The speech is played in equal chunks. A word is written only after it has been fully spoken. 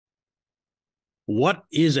What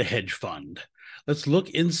is a hedge fund? Let's look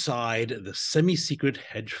inside the semi-secret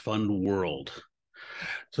hedge fund world.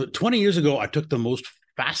 So 20 years ago, I took the most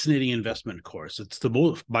fascinating investment course. It's the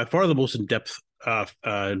most, by far the most in-depth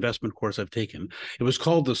investment course I've taken. It was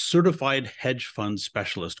called the Certified Hedge Fund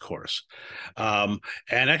Specialist course. Um,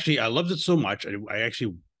 and actually, I loved it so much. I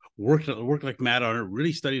actually worked like mad on it,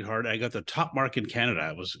 really studied hard. I got the top mark in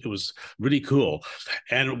Canada. It was really cool.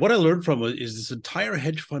 And what I learned from it is this entire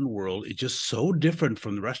hedge fund world is just so different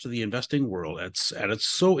from the rest of the investing world. It's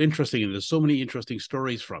so interesting, and there's so many interesting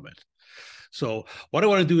stories from it. So what I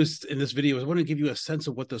want to do is in this video is I want to give you a sense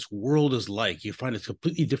of what this world is like. You find it's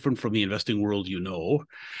completely different from the investing world you know.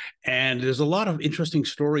 And there's a lot of interesting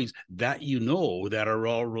stories that you know that are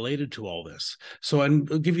all related to all this. So I'll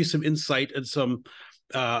give you some insight and some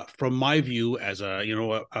from my view as a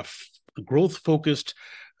growth focused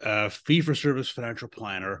fee for service financial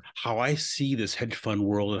planner, how I see this hedge fund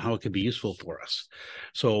world and how it can be useful for us.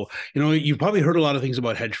 So, you've probably heard a lot of things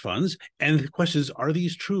about hedge funds. And the question is, are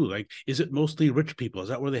these true? Like, is it mostly rich people? Is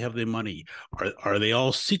that where they have their money? Are they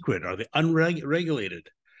all secret? Are they unregulated?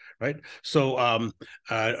 Right. So, and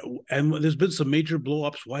there's been some major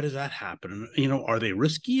blowups. Why does that happen? Are they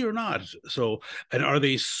risky or not? So, and are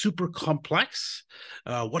they super complex?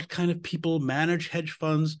 What kind of people manage hedge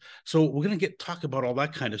funds? So, we're going to talk about all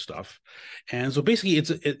that kind of stuff. And so, basically,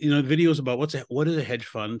 videos about what is a hedge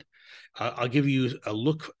fund. I'll give you a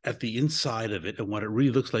look at the inside of it and what it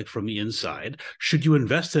really looks like from the inside. Should you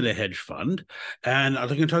invest in a hedge fund? And I'm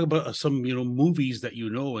going to talk about some, movies that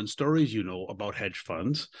and stories about hedge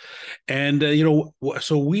funds. And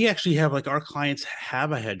so we actually have, like, our clients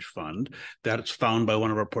have a hedge fund that's found by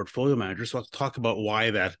one of our portfolio managers. So I'll talk about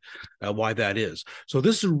why that is. So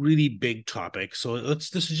this is a really big topic. So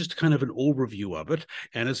this is just kind of an overview of it,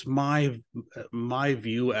 and it's my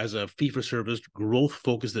view as a fee for service growth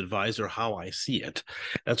focused advisor, how I see it.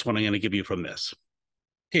 That's what I'm going to give you from this.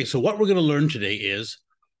 Okay, so what we're going to learn today is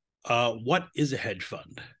what is a hedge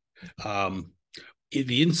fund.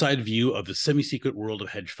 The inside view of the semi-secret world of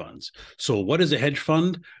hedge funds. So what is a hedge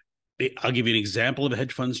fund? I'll give you an example of a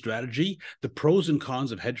hedge fund strategy, the pros and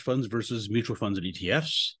cons of hedge funds versus mutual funds and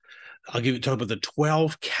ETFs. Talk about the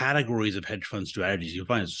 12 categories of hedge fund strategies. You'll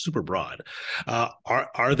find it's super broad.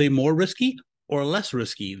 Are they more risky or less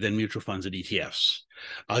risky than mutual funds and ETFs?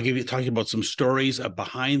 I'll talking about some stories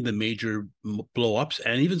behind the major blow-ups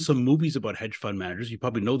and even some movies about hedge fund managers. You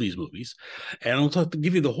probably know these movies. And I'll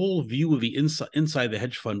give you the whole view of the inside the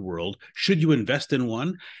hedge fund world. Should you invest in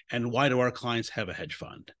one? And why do our clients have a hedge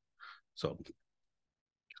fund? So,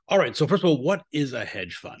 all right. So first of all, what is a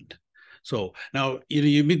hedge fund? So now,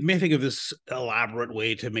 you may think of this elaborate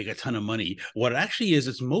way to make a ton of money. What it actually is,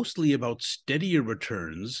 it's mostly about steadier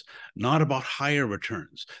returns, not about higher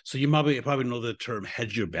returns. So you probably know the term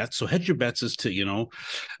hedge your bets. So hedge your bets is to,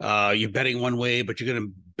 you're betting one way, but you're going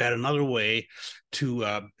to bet another way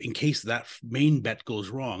to in case that main bet goes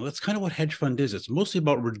wrong. That's kind of what hedge fund is. It's mostly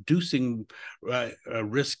about reducing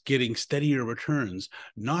risk, getting steadier returns,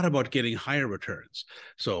 not about getting higher returns.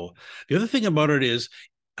 So the other thing about it is,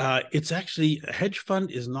 it's actually, a hedge fund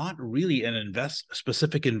is not really an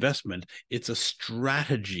specific investment. It's a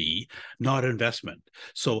strategy, not investment.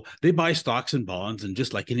 So they buy stocks and bonds, and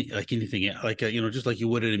just like anything, just like you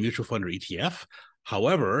would in a mutual fund or ETF.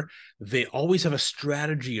 However, they always have a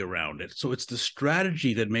strategy around it. So it's the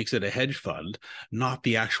strategy that makes it a hedge fund, not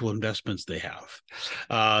the actual investments they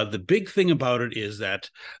have. The big thing about it is that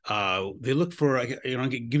they look for, I'll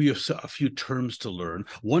give you a few terms to learn.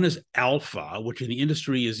 One is alpha, which in the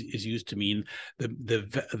industry is used to mean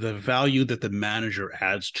the value that the manager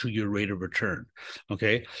adds to your rate of return.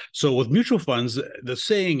 Okay. So with mutual funds, the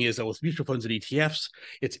saying is that with mutual funds and ETFs,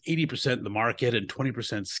 it's 80% the market and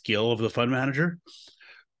 20% skill of the fund manager.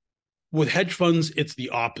 With hedge funds, it's the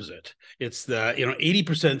opposite. It's the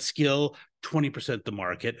 80% skill, 20% the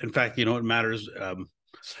market. In fact, it matters.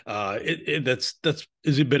 That's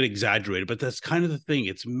is a bit exaggerated, but that's kind of the thing.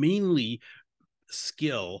 It's mainly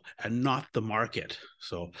skill and not the market.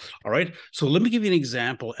 So, all right. So let me give you an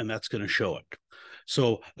example, and that's going to show it.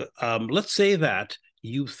 So let's say that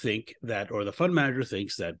you think that, or the fund manager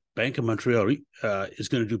thinks that Bank of Montreal is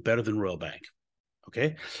going to do better than Royal Bank.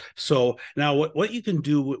 Okay, so now what you can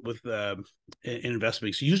do with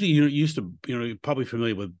investments, so usually you're used to, you're probably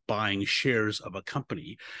familiar with buying shares of a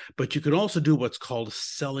company, but you can also do what's called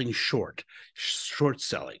selling short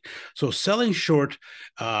selling. So selling short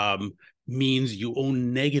means you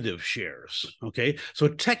own negative shares. Okay. So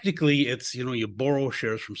technically it's, you borrow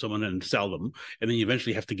shares from someone and sell them, and then you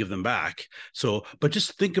eventually have to give them back. So, but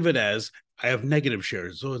just think of it as I have negative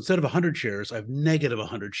shares. So instead of 100 shares, I have negative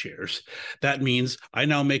 100 shares. That means I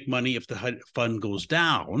now make money if the fund goes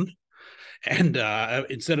down. And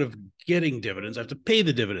instead of getting dividends, I have to pay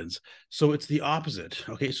the dividends. So it's the opposite.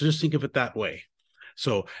 Okay. So just think of it that way.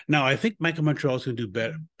 So now I think Bank of Montreal is going to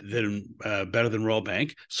do better than Royal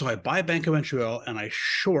Bank. So I buy Bank of Montreal and I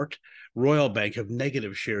short Royal Bank, have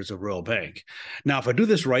negative shares of Royal Bank. Now, if I do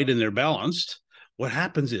this right and they're balanced, what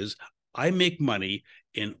happens is I make money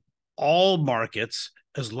in all markets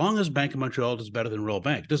as long as Bank of Montreal does better than Royal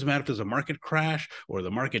Bank. It doesn't matter if there's a market crash or the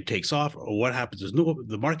market takes off or what happens.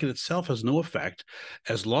 The market itself has no effect.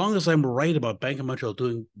 As long as I'm right about Bank of Montreal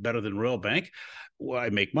doing better than Royal Bank, well, I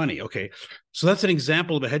make money. Okay. So that's an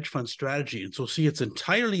example of a hedge fund strategy. And so see, it's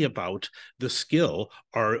entirely about the skill.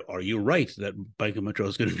 Are you right that Bank of Montreal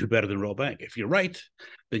is going to do better than Royal Bank? If you're right,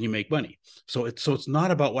 then you make money. So it's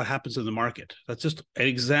not about what happens in the market. That's just an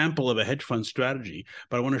example of a hedge fund strategy,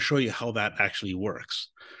 but I want to show you how that actually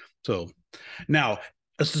works. So now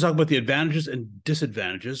let's talk about the advantages and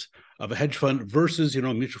disadvantages of a hedge fund versus, a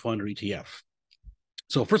mutual fund or ETF.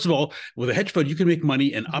 So first of all, with a hedge fund, you can make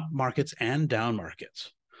money in up markets and down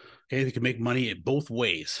markets. Okay, they can make money in both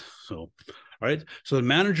ways. So, all right. So the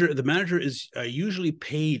manager is usually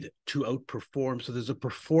paid to outperform. So there's a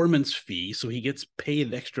performance fee. So he gets paid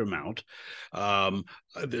an extra amount.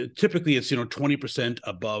 Typically, it's 20%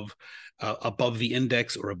 above the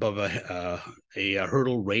index or above a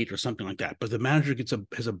hurdle rate or something like that. But the manager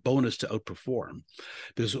has a bonus to outperform.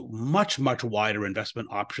 There's much wider investment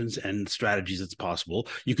options and strategies that's possible.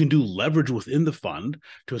 You can do leverage within the fund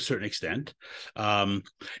to a certain extent, and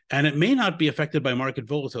it may not be affected by market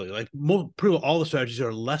volatility. Like pretty well all the strategies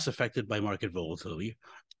are less affected by market volatility.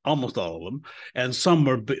 Almost all of them, and some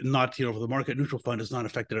are not. The market neutral fund is not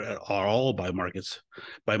affected at all by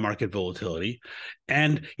market volatility.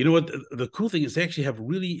 And you know what? The cool thing is they actually have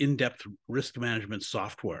really in-depth risk management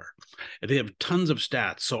software. And they have tons of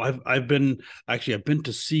stats. So I've been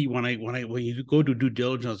to see when you go to due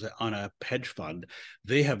diligence on a hedge fund,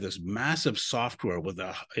 they have this massive software with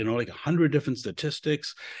like 100 different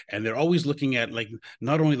statistics, and they're always looking at like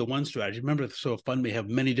not only the one strategy. Remember, so a fund may have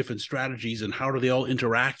many different strategies, and how do they all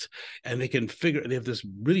interact? And they have this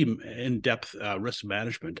really in-depth risk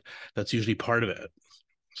management that's usually part of it.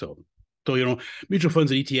 So mutual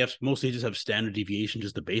funds and ETFs mostly just have standard deviation,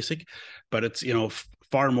 just the basic, but it's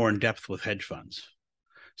far more in depth with hedge funds.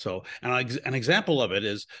 So, and an example of it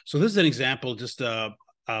is, so this is an example just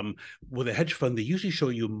with a hedge fund, they usually show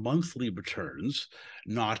you monthly returns,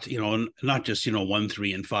 not just 1,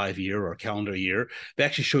 3, and 5 year or calendar year. They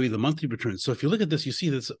actually show you the monthly returns. So if you look at this, you see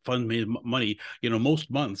this fund made money, most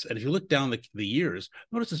months. And if you look down the years,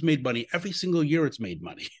 notice it's made money every single year. It's made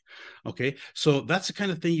money. Okay, so that's the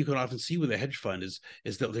kind of thing you can often see with a hedge fund is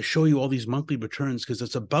that they show you all these monthly returns because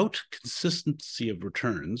it's about consistency of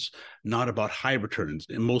returns, not about high returns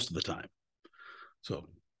most of the time. So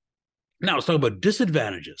now let's talk about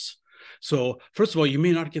disadvantages. So first of all, you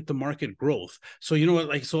may not get the market growth. So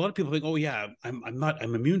so a lot of people think, oh yeah, I'm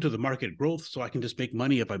immune to the market growth, so I can just make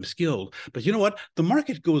money if I'm skilled. But you know what? The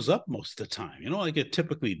market goes up most of the time. Like it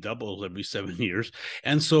typically doubles every 7 years.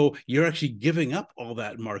 And so you're actually giving up all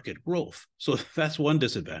that market growth. So that's one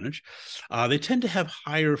disadvantage. They tend to have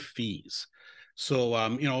higher fees. So,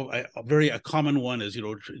 a common one is,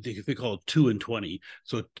 they call it 2 and 20.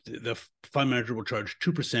 So the fund manager will charge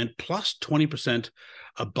 2% plus 20%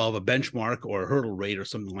 above a benchmark or a hurdle rate or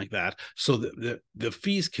something like that. So the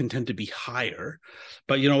fees can tend to be higher.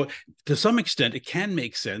 But, to some extent, it can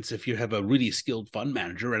make sense if you have a really skilled fund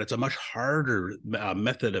manager and it's a much harder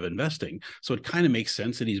method of investing. So it kind of makes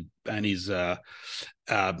sense that he's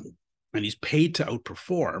paid to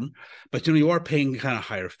outperform, but you are paying kind of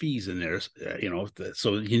higher fees in there,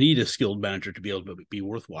 so you need a skilled manager to be able to be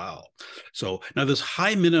worthwhile. So now there's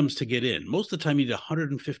high minimums to get in. Most of the time you need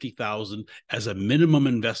 150,000 as a minimum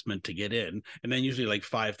investment to get in, and then usually like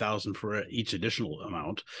 5,000 for each additional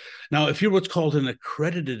amount. Now, if you're what's called an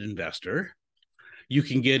accredited investor, you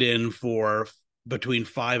can get in for between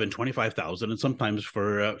 5 and 25,000, and sometimes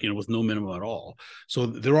for with no minimum at all. So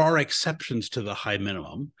there are exceptions to the high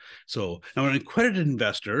minimum. So now an accredited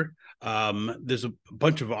investor, there's a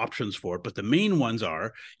bunch of options for it, but the main ones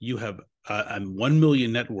are you have 1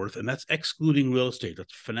 million net worth, and that's excluding real estate.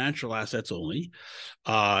 That's financial assets only.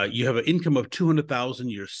 You have an income of 200,000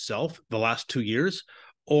 yourself the last 2 years,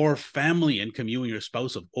 or family income, you and your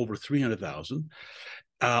spouse, of over 300,000.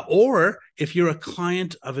 Or if you're a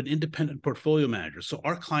client of an independent portfolio manager. So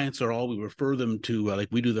our clients are all, we refer them to, like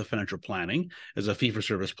we do the financial planning as a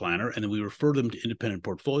fee-for-service planner, and then we refer them to independent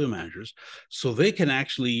portfolio managers so they can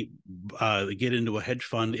actually get into a hedge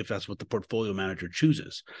fund if that's what the portfolio manager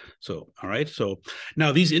chooses. So, all right. So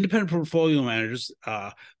now these independent portfolio managers,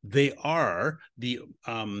 they are the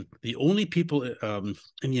only people in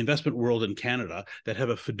the investment world in Canada that have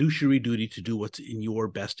a fiduciary duty to do what's in your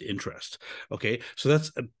best interest. Okay, so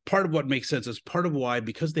that's part of what makes sense. It's part of why,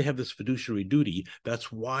 because they have this fiduciary duty,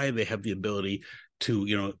 that's why they have the ability to,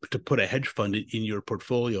 you know, to put a hedge fund in your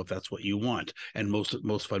portfolio if that's what you want. And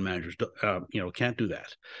most fund managers, can't do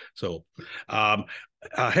that. So,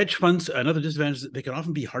 hedge funds, another disadvantage is that they can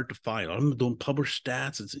often be hard to find. A lot of them don't publish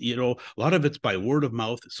stats. It's, you know, a lot of it's by word of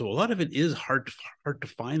mouth. So a lot of it is hard to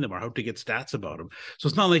find them or hard to get stats about them. So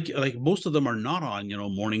it's not like most of them are not on, you know,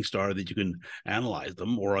 Morningstar that you can analyze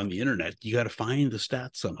them, or on the internet. You got to find the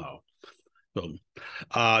stats somehow. So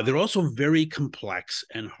they're also very complex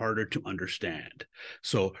and harder to understand.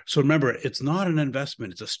 So remember, it's not an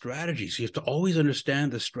investment, it's a strategy. So you have to always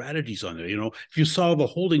understand the strategies on there. You know, if you saw the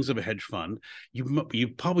holdings of a hedge fund, you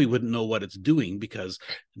probably wouldn't know what it's doing, because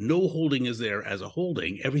no holding is there as a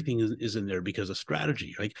holding. Everything is in there because of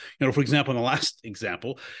strategy. Like, you know, for example, in the last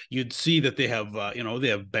example, you'd see that they have, they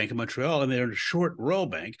have Bank of Montreal and they're short Royal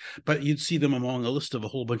Bank, but you'd see them among a list of a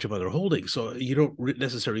whole bunch of other holdings. So you don't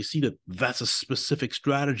necessarily see that that's a specific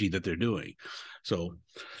strategy that they're doing. So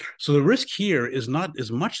the risk here is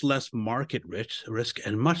much less market risk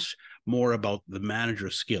and much more about the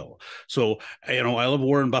manager's skill. So, you know, I love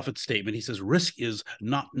Warren Buffett's statement. He says, risk is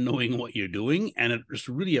not knowing what you're doing. And it just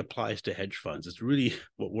really applies to hedge funds. It's really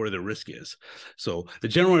where the risk is. So the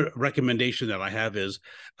general recommendation that I have is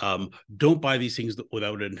don't buy these things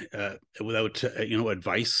without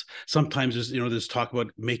advice. Sometimes there's talk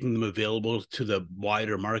about making them available to the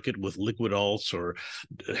wider market with liquid alts or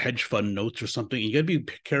hedge fund notes or something. You got to be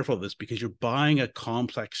careful of this, because you're buying a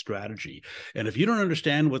complex strategy. And if you don't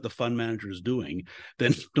understand what the fund manager is doing,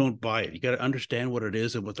 then don't buy it. You got to understand what it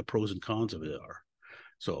is and what the pros and cons of it are.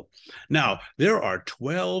 So now there are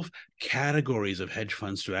 12 categories of hedge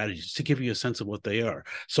fund strategies, to give you a sense of what they are.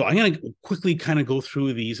 So I'm going to quickly kind of go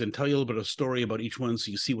through these and tell you a little bit of story about each one so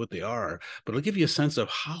you see what they are, but I'll give you a sense of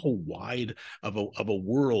how wide of a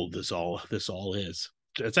world this all is.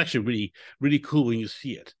 It's actually really, really cool when you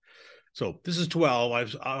see it. So this is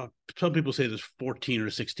 12. Some people say there's 14 or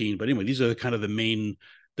 16, but anyway, these are kind of the main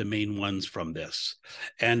ones from this.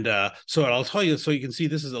 And so I'll tell you, so you can see,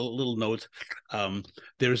 this is a little note.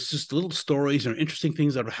 There's just little stories or interesting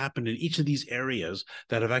things that have happened in each of these areas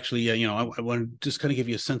that have actually, I want to just kind of give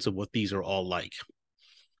you a sense of what these are all like.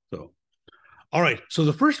 So, all right. So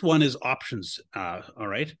the first one is options. All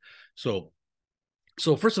right.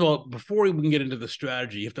 So first of all, before we can get into the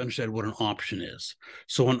strategy, you have to understand what an option is.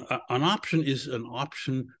 So an option is an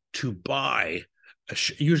option to buy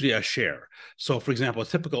usually a share. So for example, a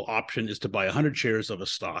typical option is to buy 100 shares of a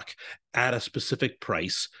stock at a specific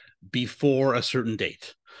price before a certain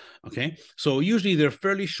date. Okay, so usually they're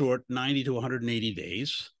fairly short, 90 to 180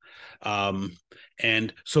 days.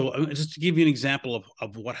 And so just to give you an example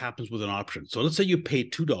of what happens with an option. So let's say you pay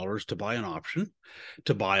 $2 to buy an option,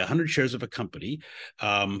 to buy 100 shares of a company.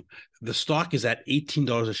 The stock is at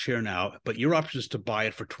 $18 a share now, but your option is to buy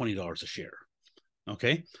it for $20 a share.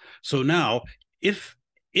 Okay, so now if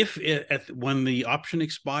when the option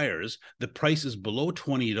expires, the price is below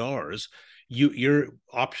 $20, your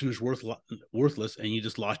option is worthless, and you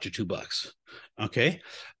just lost your $2. Okay,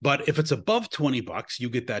 but if it's above $20, you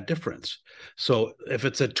get that difference. So if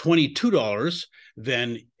it's at $22,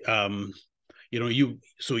 then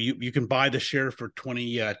you can buy the share for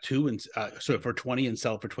 22 and so for 20 and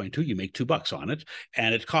sell for 22. You make $2 on it,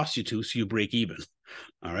 and it costs you $2, so you break even.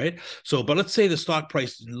 All right. So, but let's say the stock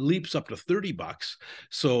price leaps up to $30.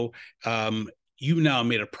 So you now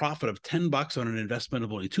made a profit of $10 on an investment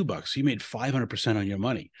of only $2. So you made 500% on your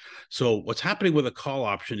money. So what's happening with a call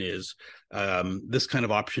option is, this kind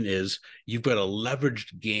of option is, you've got a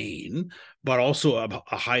leveraged gain, but also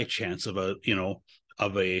a high chance of losing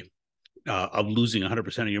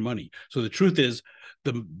 100% of your money. So the truth is,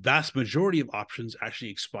 the vast majority of options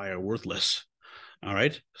actually expire worthless. All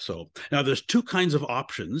right. So now there's two kinds of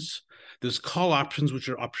options. There's call options, which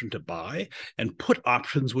are option to buy, and put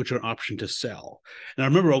options, which are option to sell. Now,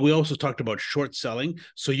 remember, we also talked about short selling.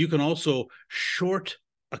 So you can also short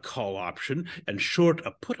a call option and short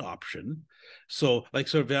a put option. So, like,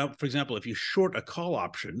 so for example, if you short a call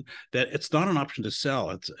option, that it's not an option to sell.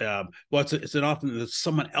 It's an option that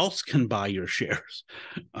someone else can buy your shares.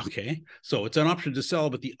 Okay, so it's an option to sell,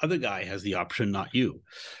 but the other guy has the option, not you.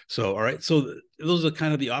 So, all right, so those are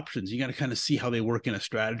kind of the options. You got to kind of see how they work in a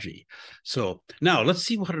strategy. So now let's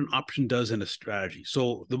see what an option does in a strategy.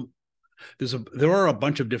 So there are a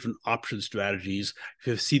bunch of different option strategies.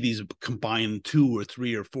 You see these combine 2 or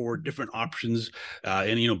 3 or 4 different options,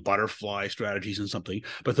 and butterfly strategies and something.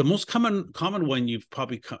 But the most common one you've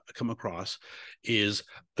probably come across is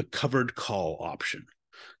the covered call option.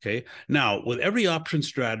 Okay, now with every option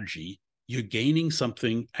strategy, you're gaining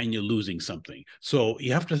something and you're losing something. So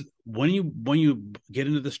you have to, when you get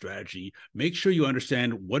into the strategy, make sure you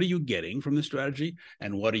understand what are you getting from the strategy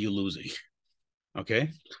and what are you losing.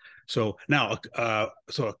 Okay. So now,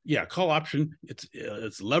 call option,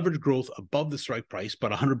 it's leverage growth above the strike price,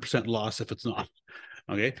 but 100% loss if it's not.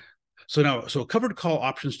 Okay. So covered call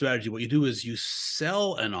option strategy, what you do is you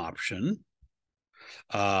sell an option,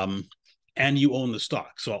 and you own the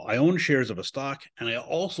stock. So I own shares of a stock, and I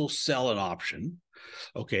also sell an option.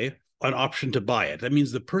 Okay. An option to buy it. That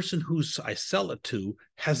means the person who I sell it to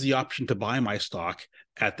has the option to buy my stock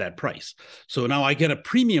at that price. So now I get a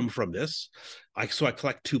premium from this. So I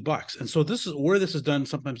collect $2. And so this is where this is done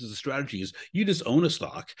sometimes as a strategy is you just own a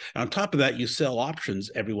stock. And on top of that, you sell options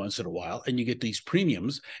every once in a while and you get these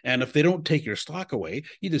premiums. And if they don't take your stock away,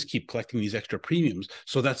 you just keep collecting these extra premiums.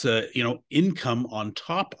 So that's a income on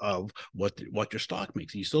top of what your stock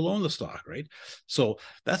makes. You still own the stock, right? So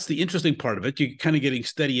that's the interesting part of it. You're kind of getting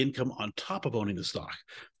steady income on top of owning the stock.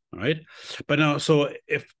 All right. But now, so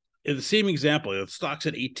if in the same example, if the stock's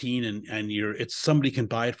at 18 and it's somebody can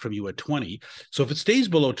buy it from you at 20. So if it stays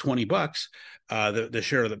below $20, the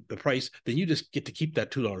share of the price, then you just get to keep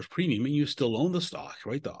that $2 premium and you still own the stock,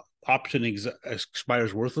 right? The option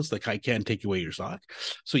expires worthless. The guy can't take away your stock.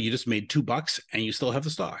 So you just made $2 and you still have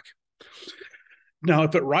the stock. Now,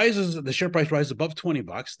 if it rises, the share price rises above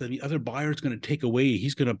 $20, then the other buyer is going to take away.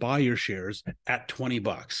 He's going to buy your shares at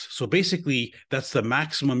 $20. So basically, that's the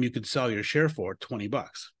maximum you could sell your share for, $20.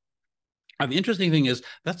 Now, the interesting thing is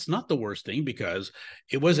that's not the worst thing because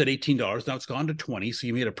it was at $18. Now it's gone to 20. So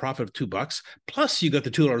you made a profit of $2 plus you got the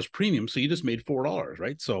 $2 premium. So you just made $4,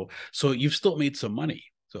 right? So you've still made some money.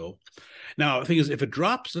 So now the thing is, if it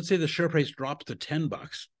drops, let's say the share price drops to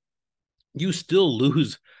 $10, you still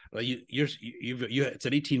lose. It's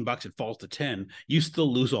at $18, it falls to 10. You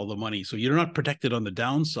still lose all the money. So you're not protected on the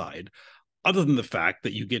downside, other than the fact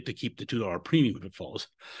that you get to keep the $2 premium if it falls,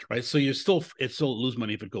 right? So it still lose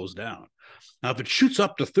money if it goes down. Now, if it shoots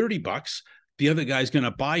up to $30, the other guy's going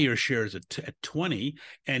to buy your shares at 20,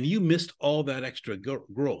 and you missed all that extra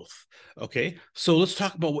growth. Okay, so let's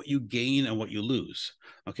talk about what you gain and what you lose.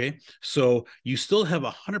 Okay, so you still have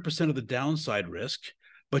 100% of the downside risk,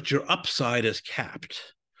 but your upside is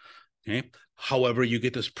capped. Okay, however, you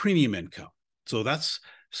get this premium income.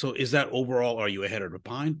 So is that overall, are you ahead or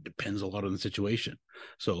behind? Depends a lot on the situation.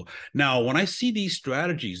 So now when I see these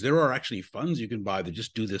strategies, there are actually funds you can buy that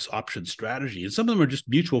just do this option strategy. And some of them are just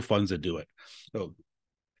mutual funds that do it. So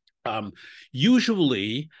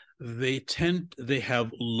usually they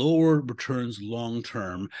have lower returns long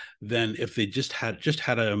term than if they just had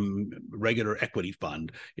a regular equity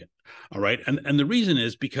fund. Yeah. All right. And the reason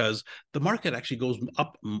is because the market actually goes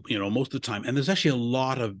up, most of the time. And there's actually a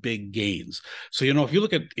lot of big gains. So, if you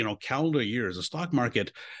look at, calendar years, the stock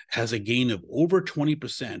market has a gain of over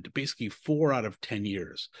 20%, basically 4 out of 10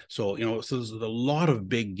 years. So, so there's a lot of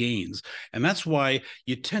big gains. And that's why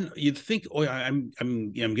you'd think, oh, I'm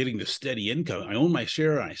getting the steady income. I own my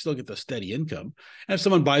share and I still get the steady income. And if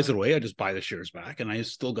someone buys it away, I just buy the shares back and I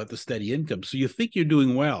still got the steady income. So you think you're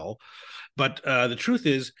doing well. But the truth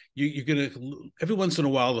is, you're going to, every once in a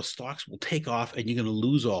while, the stocks will take off and you're going to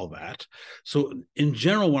lose all that. So in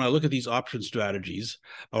general, when I look at these option strategies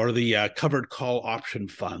or the covered call option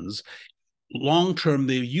funds, long term,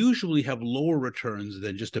 they usually have lower returns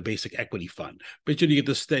than just a basic equity fund. But you get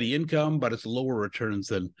the steady income, but it's lower returns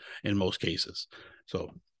than in most cases.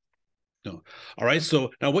 So, no. All right.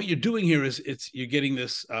 So now what you're doing here is you're getting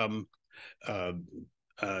this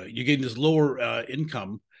lower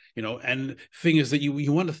income. And thing is that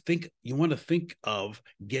you want to think of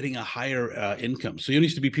getting a higher income. So there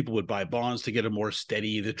needs to be people would buy bonds to get a more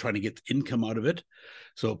steady. They're trying to get income out of it.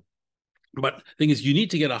 So, but thing is, you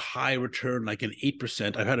need to get a high return, like an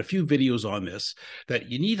 8%. I've had a few videos on this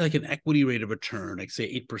that you need like an equity rate of return, like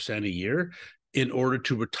say 8% a year, in order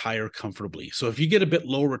to retire comfortably. So if you get a bit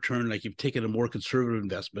low return, like you've taken a more conservative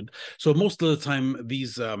investment, so most of the time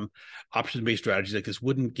these option-based strategies like this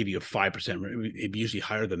wouldn't give you a 5%. It'd be usually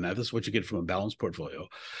higher than that. This is what you get from a balanced portfolio.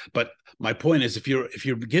 But my point is, if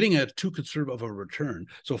you're getting a too conservative of a return,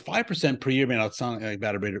 so 5% per year may not sound like a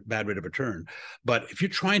bad rate of return, but if you're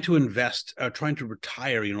trying to invest, trying to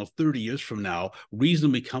retire, 30 years from now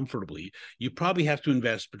reasonably comfortably, you probably have to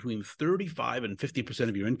invest between 35 and 50%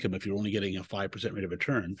 of your income if you're only getting a 5% rate of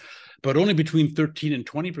return, but only between 13 and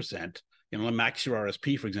 20%. Max your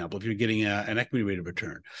RSP, for example, if you're getting an equity rate of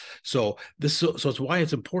return. So it's why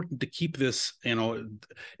it's important to keep this,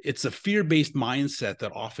 it's a fear-based mindset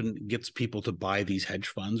that often gets people to buy these hedge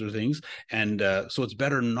funds or things. And so it's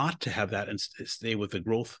better not to have that and stay with the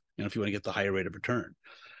growth, if you want to get the higher rate of return.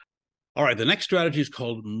 All right, the next strategy is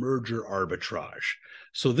called merger arbitrage.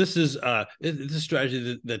 So this is a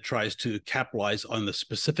strategy that tries to capitalize on the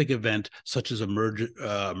specific event, such as a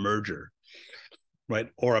merger, right,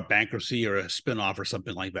 or a bankruptcy or a spinoff or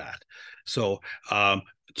something like that. So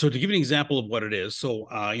to give you an example of what it is, so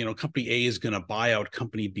company A is going to buy out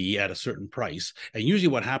company B at a certain price, and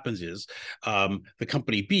usually what happens is the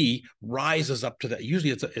company B rises up to that.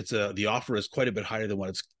 Usually the offer is quite a bit higher than what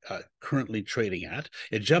it's currently trading at.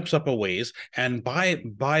 It jumps up a ways, and by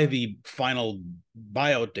the final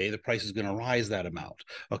buyout day, the price is going to rise that amount.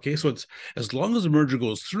 Okay, so it's, as long as the merger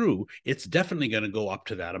goes through, it's definitely going to go up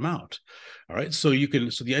to that amount. All right, so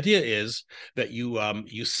the idea is that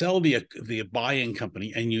you sell the buying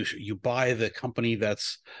company and you buy the company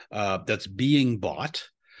that's being bought.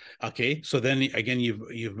 Okay, so then again,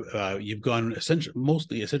 you've gone essentially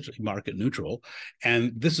market neutral,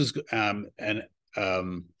 and this is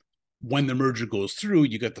when the merger goes through,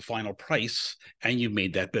 you get the final price and you've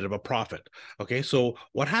made that bit of a profit. Okay, so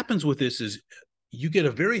what happens with this is you get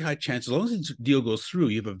a very high chance, as long as the deal goes through,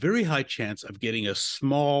 you have a very high chance of getting a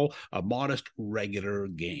modest regular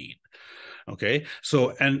gain. Okay,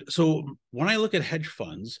 so when I look at hedge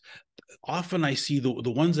funds, often I see the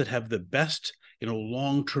ones that have the best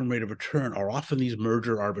long-term rate of return are often these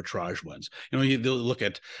merger arbitrage ones. They'll look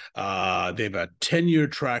at they have a 10-year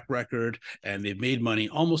track record, and they've made money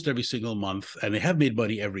almost every single month, and they have made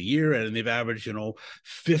money every year, and they've averaged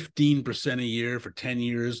 15% a year for 10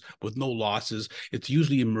 years with no losses. It's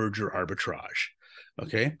usually a merger arbitrage.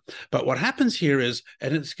 Okay, but what happens here is,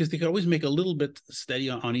 and it's because they can always make a little bit steady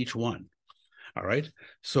on each one. All right.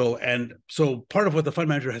 So part of what the fund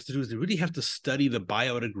manager has to do is they really have to study the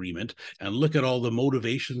buyout agreement and look at all the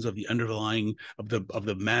motivations of the underlying of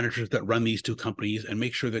the managers that run these two companies and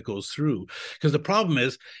make sure that goes through. Because the problem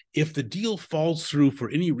is, if the deal falls through for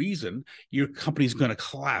any reason, your company's going to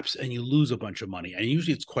collapse and you lose a bunch of money. And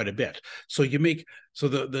usually it's quite a bit. So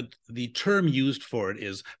the term used for it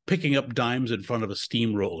is picking up dimes in front of a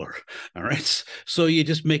steamroller. All right. So you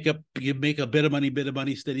just make a bit of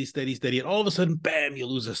money, steady, and all of a sudden, bam, you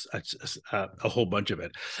lose a whole bunch of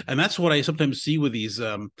it. And that's what I sometimes see with these.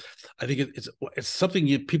 I think it's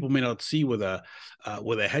something people may not see with a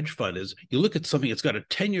hedge fund. Is you look at something that's got a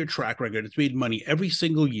 10-year track record, it's made money every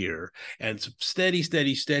single year, and it's steady,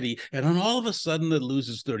 and then all of a sudden it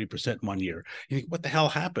loses 30% one year. You think, what the hell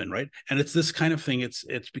happened, right? And it's this kind of thing.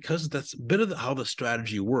 It's because that's a bit of how the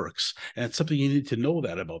strategy works, and it's something you need to know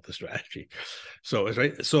that about the strategy. So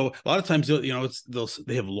right. So a lot of times,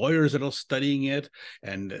 they have lawyers that are studying it,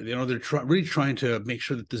 and they're really trying to make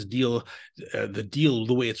sure that this deal,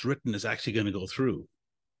 the way it's written, is actually going to go through.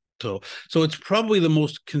 So it's probably the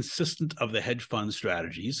most consistent of the hedge fund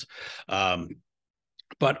strategies.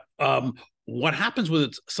 But what happens with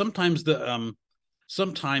it?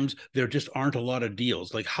 Sometimes there just aren't a lot of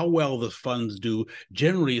deals. Like how well the funds do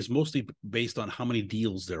generally is mostly based on how many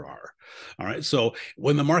deals there are. All right. So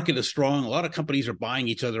when the market is strong, a lot of companies are buying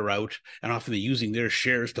each other out, and often they're using their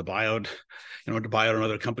shares to buy out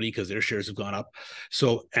another company because their shares have gone up.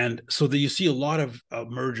 So you see a lot of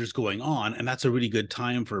mergers going on, and that's a really good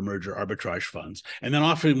time for merger arbitrage funds. And then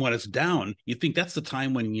often when it's down, you think that's the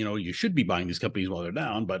time when you should be buying these companies while they're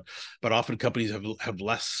down, but often companies have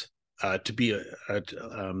less to be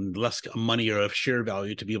less money or a share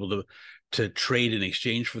value to be able to trade in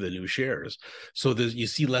exchange for the new shares. So you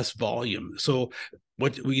see less volume. So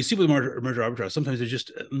what you see with merger arbitrage, sometimes there's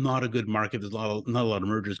just not a good market. There's not a lot of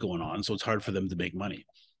mergers going on, so it's hard for them to make money.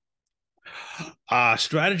 Hedge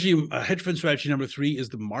fund strategy number 3 is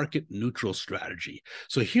the market neutral strategy.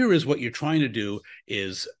 So here is what you're trying to do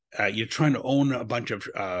is you're trying to own a bunch of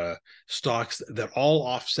stocks that all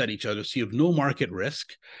offset each other, so you have no market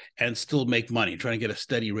risk and still make money, trying to get a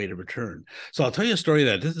steady rate of return. So I'll tell you a story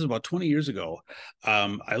that this is about 20 years ago.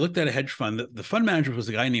 I looked at a hedge fund. The fund manager was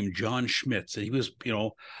a guy named John Schmitz, and he was,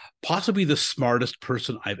 possibly the smartest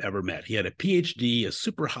person I've ever met. He had a PhD, a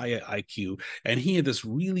super high IQ, and he had this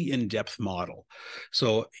really in-depth model.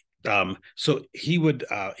 So he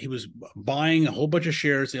was buying a whole bunch of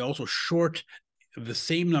shares. They also short the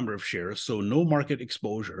same number of shares, so no market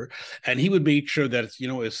exposure, and he would make sure that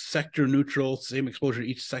it's sector neutral, same exposure to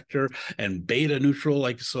each sector, and beta neutral.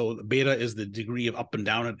 Like, so beta is the degree of up and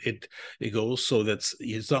down it goes, so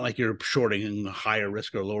it's not like you're shorting higher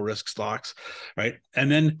risk or low risk stocks, right?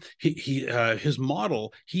 And then his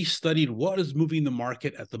model, he studied what is moving the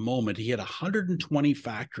market at the moment. He had 120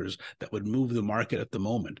 factors that would move the market at the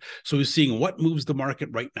moment, so he's seeing what moves the market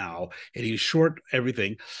right now, and he's short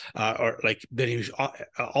everything, or like that he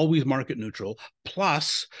always market neutral.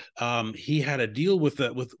 Plus, he had a deal with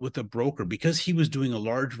the broker, because he was doing a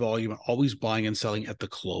large volume, always buying and selling at the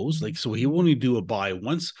close. Like, so he only do a buy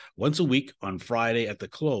once a week on Friday at the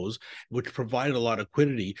close, which provided a lot of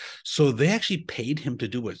liquidity. So they actually paid him to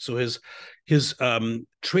do it. So his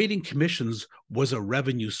trading commissions was a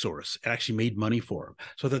revenue source. It actually made money for him.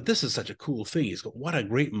 So that this is such a cool thing. He's got, what a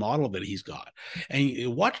great model that he's got. And you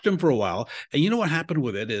watched him for a while, and you know what happened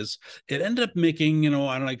with it is it ended up making, I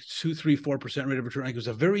don't know, like 2, 3, 4% rate of return. Like, it was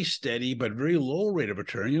a very steady but very low rate of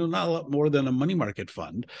return, not a lot more than a money market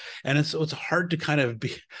fund. And it's hard to kind of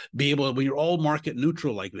be able, when you're all market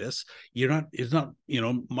neutral like this, there's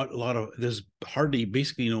hardly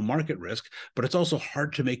basically no market risk, but it's also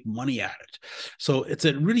hard to make money at it. So it's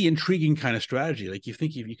a really intriguing kind of strategy. Like, you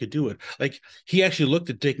think if you could do it, like he actually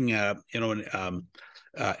looked at taking an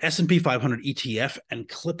S&P 500 ETF and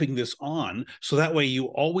clipping this on, so that way you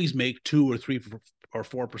always make 2 or 3 or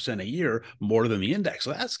 4% a year more than the index.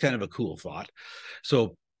 So that's kind of a cool thought.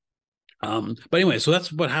 So, but anyway, so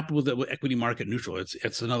that's what happened with equity market neutral.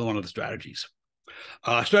 It's another one of the strategies.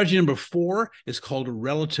 Strategy number 4 is called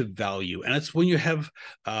relative value, and it's when you have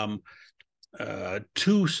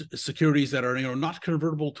two securities that are not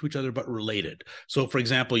convertible to each other but related. So, for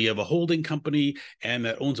example, you have a holding company and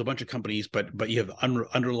that owns a bunch of companies, but you have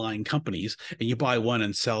underlying companies, and you buy one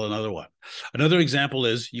and sell another one. Another example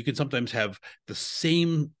is you can sometimes have the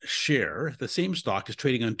same share, the same stock is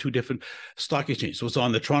trading on 2 different stock exchanges. So it's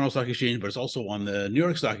on the Toronto Stock Exchange, but it's also on the New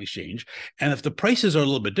York Stock Exchange. And if the prices are a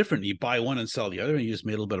little bit different, you buy one and sell the other, and you just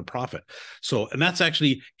made a little bit of profit. So, and that's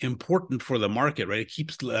actually important for the market, right? It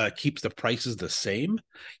keeps the prices the same.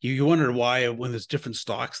 You wonder why, when there's different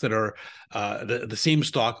stocks that are the same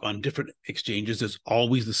stock on different exchanges, is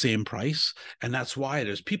always the same price. And that's why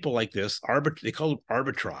there's people like this, they call it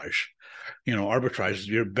arbitrage. Arbitrage,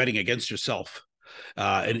 you're betting against yourself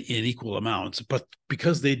in equal amounts. But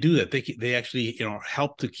because they do that, they actually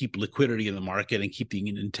help to keep liquidity in the market and keep the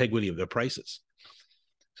integrity of their prices.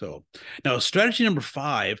 So now strategy number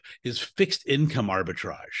 5 is fixed income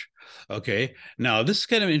arbitrage. Okay, now this is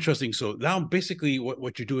kind of interesting. So now basically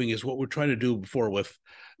what you're doing is what we're trying to do before with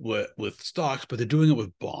stocks, but they're doing it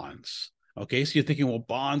with bonds. Okay, so you're thinking, well,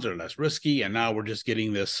 bonds are less risky, and now we're just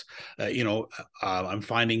getting this, I'm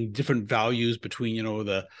finding different values between,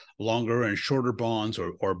 the longer and shorter bonds,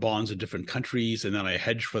 or bonds in different countries, and then I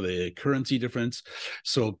hedge for the currency difference.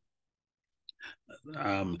 So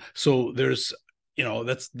there's,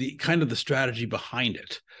 that's the kind of the strategy behind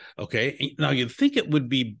it. Okay, now you'd think it would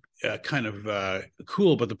be kind of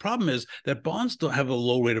cool, but the problem is that bonds don't have a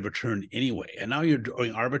low rate of return anyway, and now you're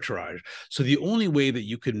doing arbitrage. So the only way that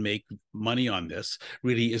you can make money on this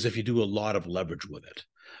really is if you do a lot of leverage with it.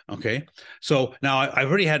 Okay, so now I've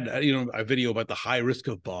already had a video about the high risk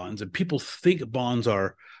of bonds, and people think bonds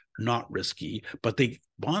are not risky, but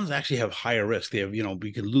bonds actually have higher risk. They have, you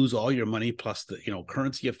can lose all your money plus the,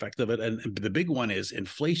 currency effect of it. And the big one is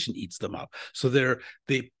inflation eats them up. So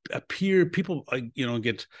people,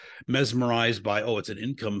 get mesmerized by, oh, it's an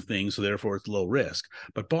income thing, so therefore it's low risk.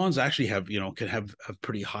 But bonds actually have, can have a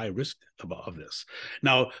pretty high risk of this.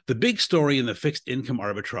 Now, the big story in the fixed income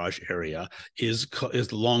arbitrage area is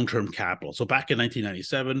long-term capital. So back in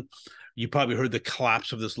 1997, you probably heard the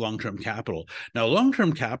collapse of this long-term capital. Now,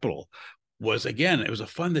 long-term capital was, again, it was a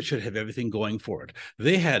fund that should have everything going for it.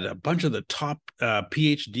 They had a bunch of the top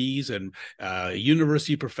PhDs and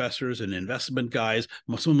university professors and investment guys.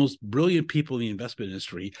 Some of the most brilliant people in the investment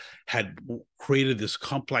industry had created this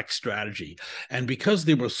complex strategy. And because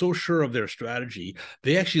they were so sure of their strategy,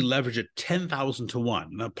 they actually leveraged it 10,000 to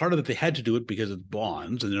 1. Now, part of it, they had to do it because it's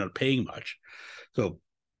bonds and they're not paying much. So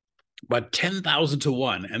but 10,000 to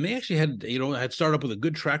one. And they actually had, had started up with a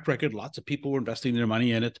good track record. Lots of people were investing their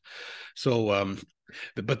money in it. So,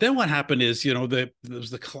 but then what happened is, there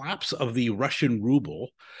was the collapse of the Russian ruble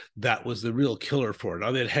that was the real killer for it.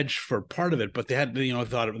 Now they had hedged for part of it, but they had, they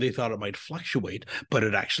thought it might fluctuate, but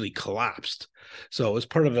it actually collapsed. So it was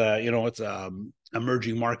part of it's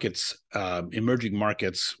emerging markets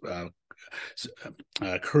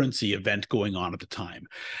currency event going on at the time.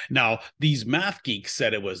 Now, these math geeks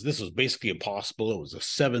said this was basically impossible. It was a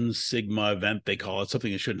 7 sigma event, they call it,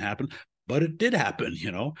 something that shouldn't happen. But it did happen,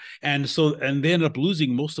 and they ended up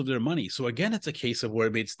losing most of their money. So again, it's a case of where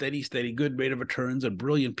it made steady, good rate of returns and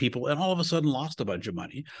brilliant people, and all of a sudden lost a bunch of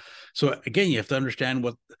money. So again, you have to understand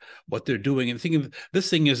what they're doing. And think of this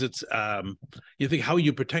thing is you think how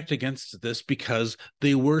you protect against this, because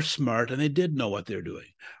they were smart and they did know what they're doing,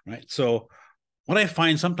 right? So what I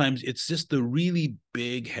find sometimes, it's just the really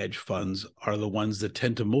big hedge funds are the ones that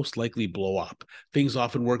tend to most likely blow up. Things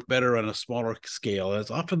often work better on a smaller scale. And it's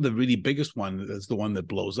often the really biggest one that's the one that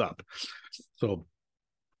blows up. So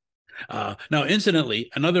now, incidentally,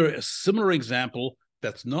 another similar example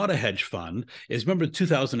that's not a hedge fund is, remember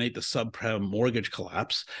 2008, the subprime mortgage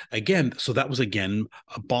collapse. Again, so that was again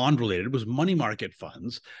a bond related. It was money market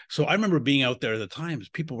funds. So I remember being out there at the time,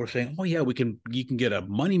 people were saying, "Oh yeah, you can get a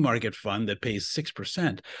money market fund that pays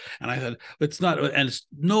 6%." And I thought, it's not, and it's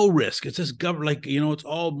no risk. It's just government, it's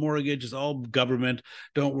all mortgage, it's all government.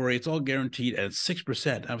 Don't worry, it's all guaranteed, and it's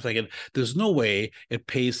 6%. I was thinking, there's no way it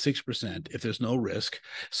pays 6% if there's no risk.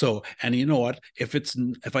 So, and you know what? If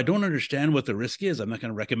I don't understand what the risk is, I'm not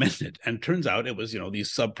going to recommend it. And it turns out it was,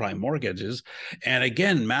 these subprime mortgages. And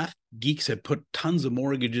again, math geeks had put tons of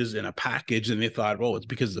mortgages in a package, and they thought, well, it's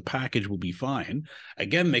because the package will be fine.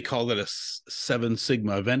 Again, they called it a 7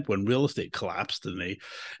 sigma event when real estate collapsed, and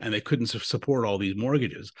they couldn't support all these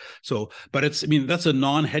mortgages. So, but that's a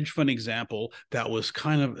non-hedge fund example that was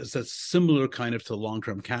that's similar kind of to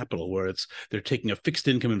long-term capital, where they're taking a fixed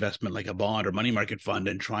income investment like a bond or money market fund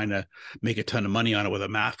and trying to make a ton of money on it with a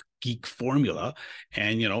math geek formula,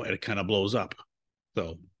 and it kind of blows up.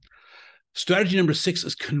 So strategy number 6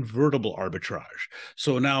 is convertible arbitrage.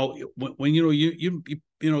 So now when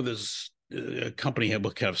there's a company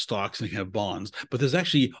will have stocks and have bonds, but there's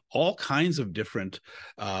actually all kinds of different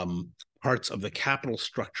parts of the capital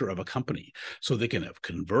structure of a company. So they can have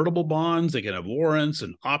convertible bonds, they can have warrants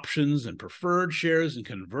and options and preferred shares and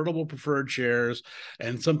convertible preferred shares,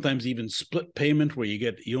 and sometimes even split payment where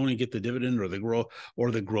you only get the dividend or the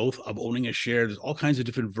growth of owning a share. There's all kinds of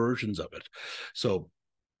different versions of it. So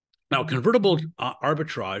now, convertible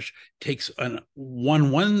arbitrage takes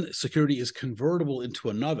one security is convertible into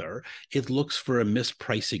another. It looks for a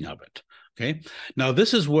mispricing of it. Okay. Now,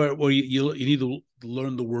 this is where you need to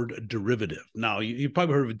learn the word derivative. Now, you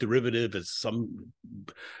probably heard of a derivative as some,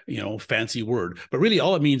 fancy word, but really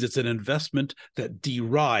all it means, it's an investment that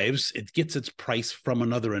it gets its price from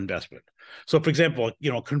another investment. So, for example,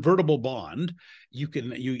 convertible bond, you're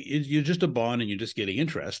just a bond and you're just getting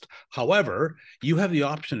interest. However, you have the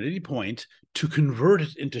option at any point to convert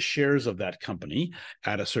it into shares of that company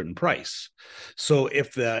at a certain price. So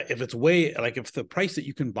if the price that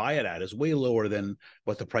you can buy it at is way lower than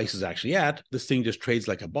what the price is actually at, this thing just trades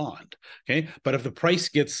like a bond. Okay, but if the price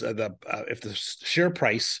gets if the share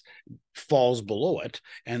price falls below it,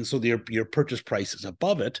 and so your purchase price is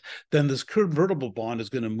above it, then this convertible bond is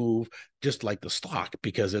going to move just like the stock,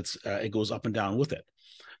 because it goes up and down with it.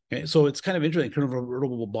 Okay, so it's kind of interesting.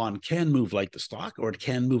 Convertible bond can move like the stock, or it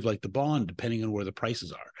can move like the bond, depending on where the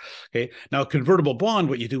prices are. Okay, now convertible bond,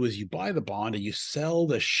 what you do is you buy the bond and you sell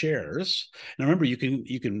the shares. Now remember, you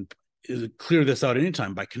can clear this out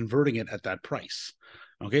anytime by converting it at that price.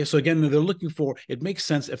 Okay, so again, they're looking for, it makes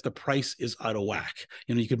sense if the price is out of whack.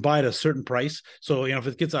 You can buy at a certain price. So, if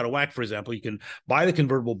it gets out of whack, for example, you can buy the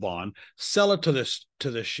convertible bond, sell it convert it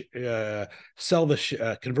to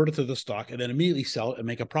the stock, and then immediately sell it and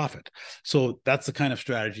make a profit. So that's the kind of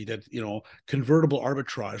strategy that, convertible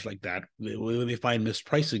arbitrage like that, when they find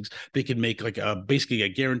mispricings, they can make basically a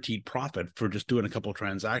guaranteed profit for just doing a couple of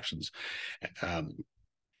transactions.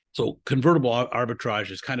 So convertible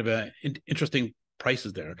arbitrage is kind of an interesting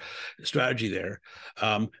strategy there.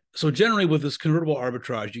 So generally with this convertible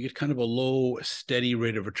arbitrage, you get kind of a low, steady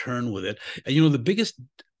rate of return with it. And the biggest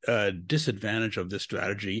disadvantage of this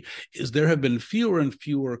strategy is there have been fewer and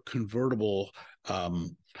fewer convertible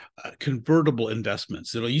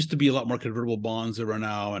investments. There used to be a lot more convertible bonds there are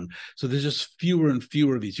now, and so there's just fewer and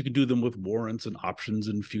fewer of these. You can do them with warrants and options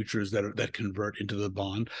and futures that convert into the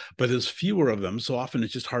bond, but there's fewer of them. So often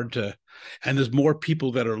it's just hard to, and there's more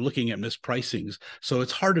people that are looking at mispricings, so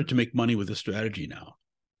it's harder to make money with this strategy now.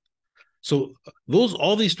 So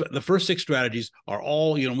the first six strategies are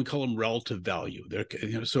all, we call them relative value.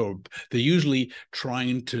 So they're usually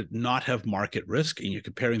trying to not have market risk, and you're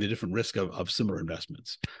comparing the different risk of similar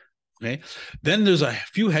investments. Okay. Then there's a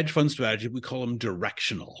few hedge fund strategies. We call them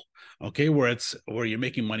directional. Okay. Where you're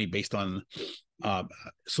making money based on,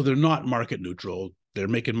 so they're not market neutral. They're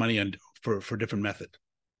making money for different method.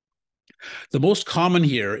 The most common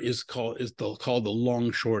here is called the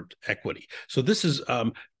long short equity. So this is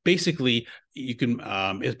basically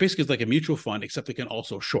it's like a mutual fund, except they can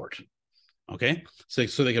also short. Okay,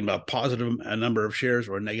 so they can have a positive number of shares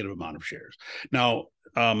or a negative amount of shares. Now,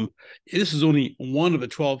 this is only one of the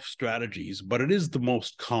 12 strategies, but it is the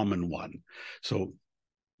most common one. So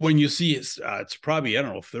when you see it's probably, I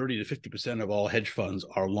don't know, 30 to 50% of all hedge funds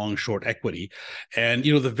are long short equity. And,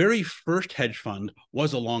 the very first hedge fund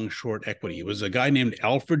was a long short equity. It was a guy named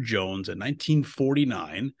Alfred Jones in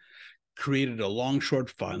 1949, created a long short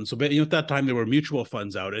fund. So, at that time there were mutual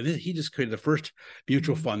funds out, and he just created the first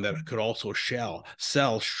mutual fund that could also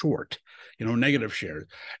sell short, negative shares.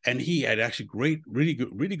 And he had actually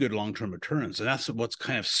really good long-term returns. And that's what's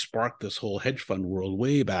kind of sparked this whole hedge fund world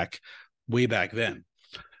way back then.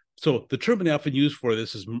 So the term they often use for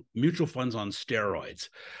this is mutual funds on steroids,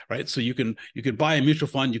 right? So you can buy a mutual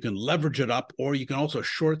fund, you can leverage it up, or you can also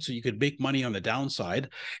short, so you could make money on the downside.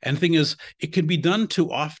 And the thing is, it can be done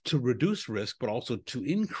to reduce risk, but also to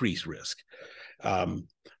increase risk,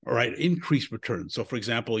 increase returns. So for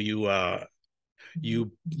example,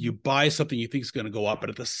 you buy something you think is going to go up, but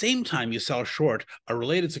at the same time you sell short a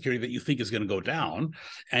related security that you think is going to go down,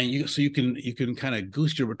 and you can kind of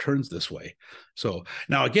goose your returns this way. So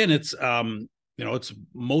now again, it's it's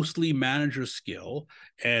mostly manager skill,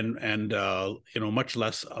 and much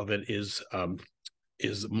less of it is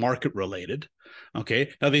market related.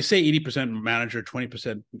 Okay, now they say 80% manager,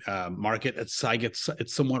 20% market.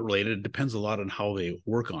 It's somewhat related. It depends a lot on how they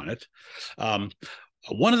work on it.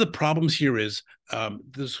 One of the problems here is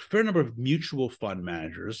there's a fair number of mutual fund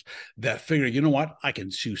managers that figure, you know what, I can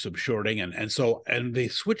do some shorting, and they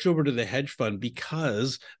switch over to the hedge fund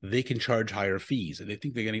because they can charge higher fees, and they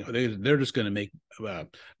think they're just going to make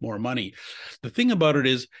more money. The thing about it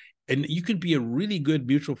is, and you could be a really good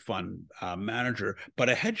mutual fund manager, but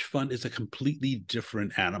a hedge fund is a completely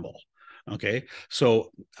different animal. Okay,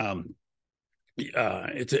 so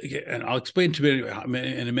and I'll explain to you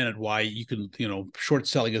in a minute why you can, short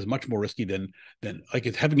selling is much more risky than like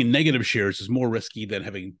having negative shares is more risky than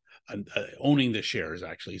having owning the shares,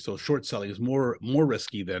 actually. So short selling is more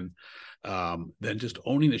risky than just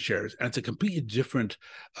owning the shares, and it's a completely different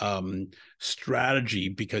strategy,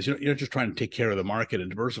 because you're not just trying to take care of the market and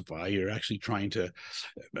diversify. You're actually trying to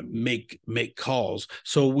make calls.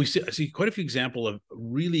 So I see quite a few examples of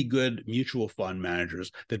really good mutual fund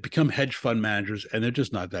managers that become hedge fund managers, and they're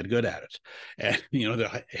just not that good at it.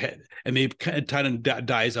 And they kind of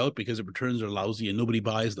dies out because the returns are lousy and nobody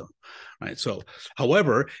buys them, right? So,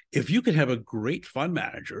 however, if you can have a great fund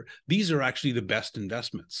manager, these are actually the best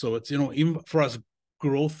investments. So it's, even for us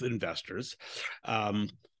growth investors,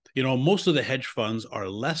 most of the hedge funds are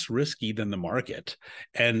less risky than the market.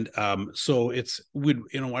 And so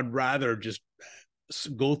I'd rather just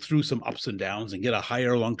go through some ups and downs and get a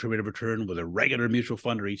higher long-term rate of return with a regular mutual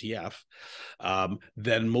fund or ETF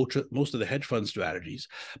than most of the hedge fund strategies.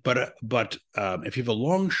 But if you have a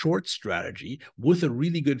long short strategy with a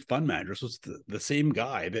really good fund manager, so it's the same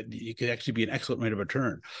guy, that you could actually be an excellent rate of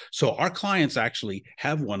return. So our clients actually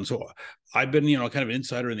have one. So I've been, kind of an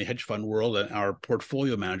insider in the hedge fund world, and our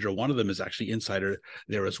portfolio manager, one of them is actually insider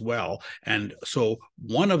there as well. And so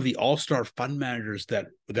one of the all-star fund managers that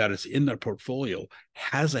is in their portfolio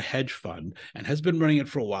has a hedge fund and has been running it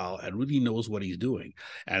for a while and really knows what he's doing.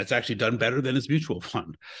 And it's actually done better than his mutual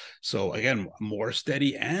fund. So again, more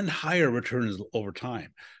steady and higher returns over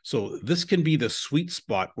time. So this can be the sweet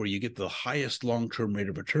spot where you get the highest long-term rate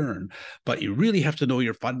of return, but you really have to know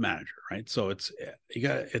your fund manager, right? So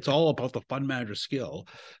it's all about the fund manager skill.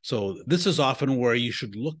 So this is often where you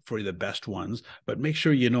should look for the best ones, but make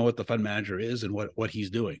sure you know what the fund manager is and what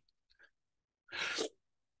he's doing.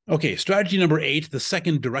 Okay, strategy number 8, the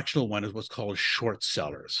second directional one, is what's called short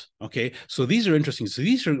sellers. Okay, so these are interesting. So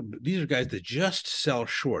these are guys that just sell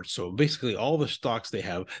short. So basically all the stocks they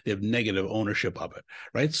have negative ownership of it,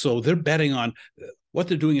 right? So they're betting on, what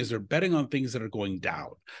they're doing is they're betting on things that are going down.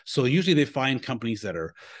 So usually they find companies that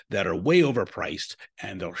are way overpriced,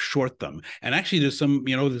 and they'll short them. And actually there's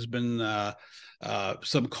there's been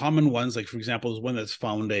some common ones, like for example, there's one that's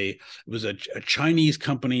found it was a Chinese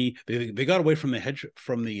company. They got away from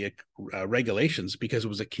the regulations because it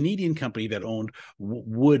was a Canadian company that owned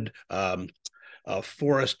wood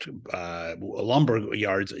forest lumber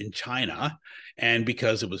yards in China. And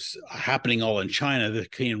because it was happening all in China, the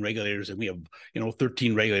Canadian regulators, and we have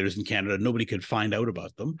 13 regulators in Canada, nobody could find out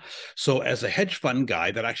about them. So as a hedge fund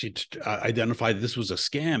guy that actually identified that this was a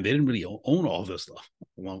scam, they didn't really own all this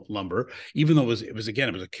lumber, even though it was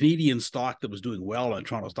a Canadian stock that was doing well on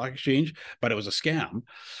Toronto Stock Exchange, but it was a scam.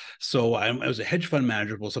 So I was a hedge fund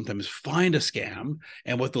manager will sometimes find a scam,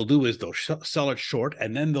 and what they'll do is they'll sell it short,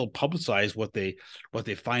 and then they'll publicize what they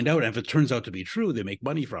find out. And if it turns out to be true, they make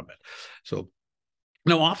money from it. So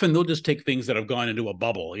now, often they'll just take things that have gone into a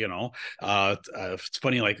bubble, it's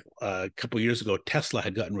funny, like a couple of years ago, Tesla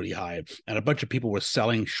had gotten really high, and a bunch of people were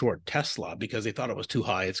selling short Tesla because they thought it was too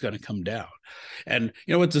high. It's going to come down. And,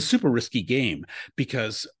 it's a super risky game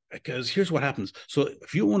because here's what happens. So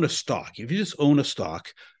if you own a stock, if you just own a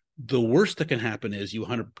stock, the worst that can happen is you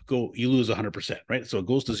lose 100%, right? So it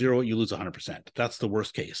goes to zero, you lose 100%. That's the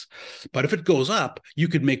worst case. But if it goes up, you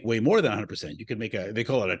could make way more than 100%. You could make they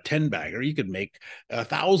call it a 10 bagger. You could make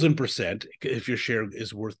 1,000% if your share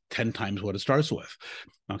is worth 10 times what it starts with.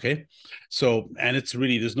 Okay. So, and it's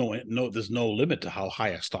really, there's no limit to how high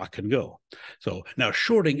a stock can go. So now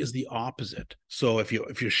shorting is the opposite. So if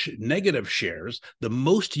you're negative shares, the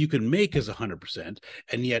most you can make is 100%,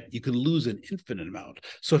 and yet you can lose an infinite amount.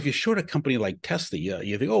 So if you short a company like Tesla,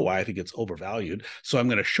 you think, oh, I think it's overvalued, so I'm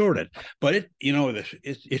going to short it. But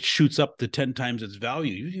it shoots up to 10 times its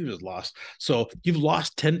value. You've just lost. So you've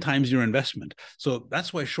lost 10 times your investment. So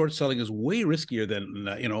that's why short selling is way riskier than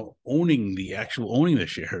owning the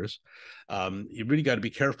shares. You really got to be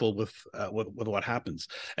careful with what happens.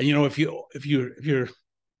 And if you're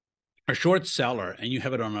a short seller and you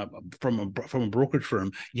have it from a brokerage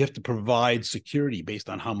firm, you have to provide security based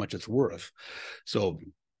on how much it's worth. So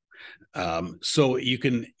you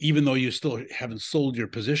can, even though you still haven't sold your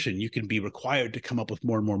position, you can be required to come up with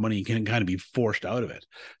more and more money. You can kind of be forced out of it.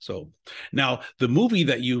 So now the movie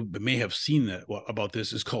that you may have seen about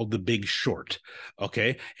this is called The Big Short.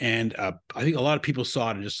 Okay. And I think a lot of people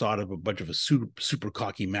saw it and just saw it of a bunch of super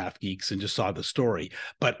cocky math geeks and just saw the story.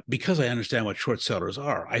 But because I understand what short sellers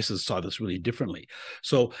are, I saw this really differently.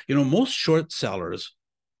 So, most short sellers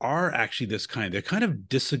are actually they're kind of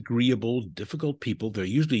disagreeable, difficult people. They're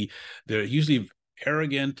usually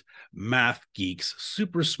arrogant math geeks,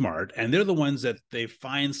 super smart, and they're the ones that they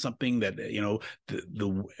find something that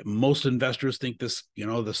the most investors think this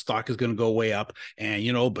the stock is going to go way up,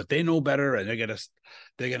 and but they know better, and they're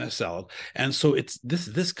gonna sell it. And so it's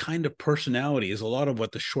this kind of personality is a lot of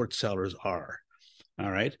what the short sellers are. All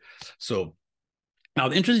right, so. Now,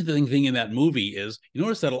 the interesting thing in that movie is you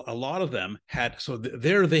notice that a lot of them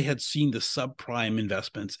they had seen the subprime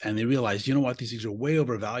investments, and they realized, these things are way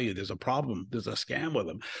overvalued. There's a problem. There's a scam with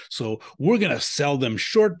them. So we're going to sell them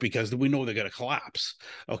short because we know they're going to collapse.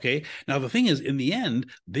 Okay. Now, the thing is, in the end,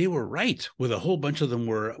 they were right with a whole bunch of them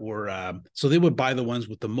so they would buy the ones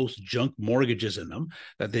with the most junk mortgages in them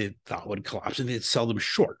that they thought would collapse, and they'd sell them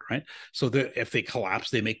short, right? So if they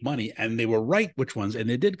collapse, they make money, and they were right which ones, and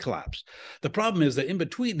they did collapse. The problem is that in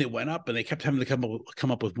between they went up, and they kept having to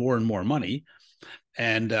come up with more and more money,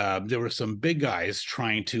 and there were some big guys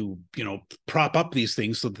trying to prop up these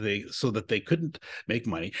things so that they couldn't make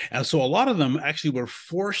money, and so a lot of them actually were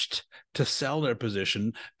forced to sell their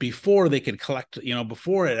position before they could collect,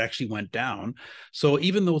 before it actually went down. So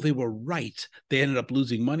even though they were right, they ended up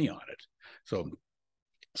losing money on it.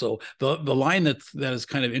 So the line that is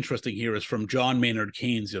kind of interesting here is from John Maynard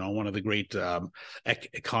Keynes, one of the great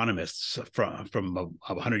economists from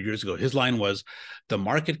 100 years ago. His line was, "The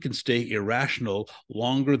market can stay irrational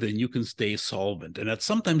longer than you can stay solvent," and that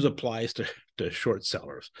sometimes applies to short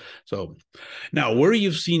sellers. So now, where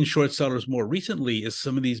you've seen short sellers more recently is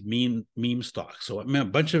some of these meme stocks. So a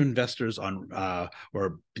bunch of investors on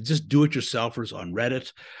or just do-it-yourselfers on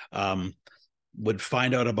Reddit. Would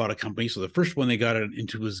find out about a company. So the first one they got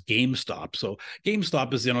into was GameStop. So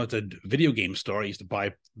GameStop is, it's a video game store. I used to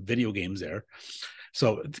buy video games there.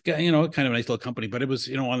 So it's, kind of a nice little company, but it was,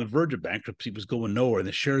 on the verge of bankruptcy. It was going nowhere, and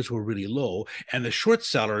the shares were really low. And the short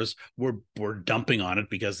sellers were dumping on it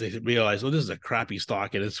because they realized, this is a crappy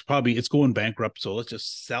stock, and it's going bankrupt. So let's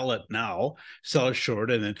just sell it now, sell it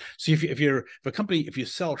short. And then, so if you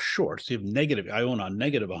sell short, so you have negative, I own on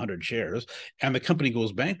negative 100 shares, and the company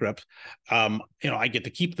goes bankrupt, I get to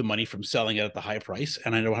keep the money from selling it at the high price,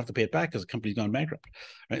 and I don't have to pay it back because the company's gone bankrupt.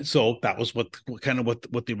 Right. So that was what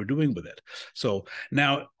they were doing with it. So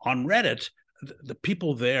now on Reddit, the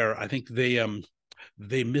people there, I think they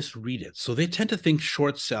misread it. So they tend to think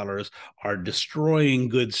short sellers are destroying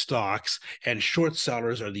good stocks, and short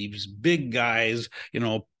sellers are these big guys,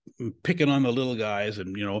 picking on the little guys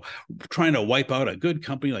and, trying to wipe out a good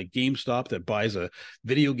company like GameStop that buys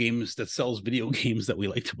that sells video games that we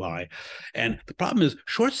like to buy. And the problem is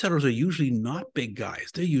short sellers are usually not big guys.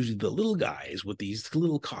 They're usually the little guys, with these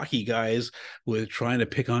little cocky guys with trying to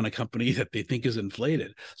pick on a company that they think is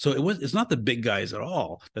inflated. So it's not the big guys at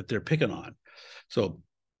all that they're picking on. So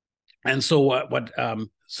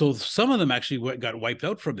so some of them actually got wiped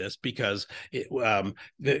out from this because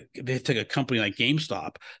they took a company like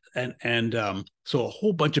GameStop, and so a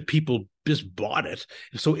whole bunch of people just bought it.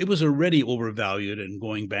 So it was already overvalued and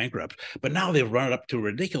going bankrupt. But now they've run it up to a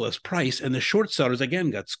ridiculous price, and the short sellers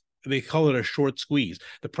again they call it a short squeeze.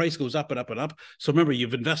 The price goes up and up and up. So remember,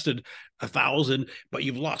 you've invested 1,000, but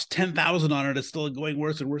you've lost 10,000 on it. It's still going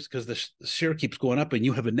worse and worse because the share keeps going up, and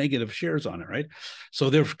you have a negative shares on it, right?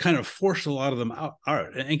 So they've kind of forced a lot of them out.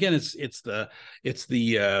 And again, it's the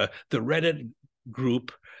Reddit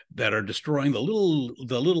group that are destroying the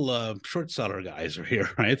little short seller guys are here,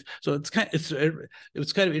 right? So it's kind of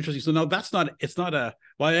interesting. So now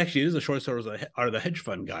actually it is the short sellers are the hedge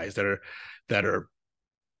fund guys that are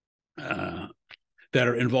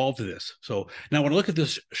involved in this. So now when I look at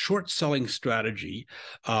this short selling strategy,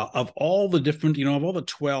 of all the different, of all the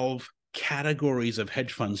 12 categories of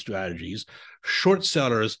hedge fund strategies, short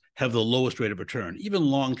sellers have the lowest rate of return. Even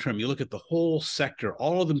long term, you look at the whole sector,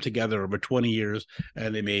 all of them together over 20 years,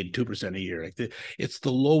 and they made 2% a year. It's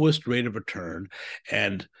the lowest rate of return.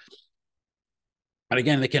 And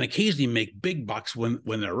again, they can occasionally make big bucks when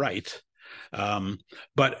they're right.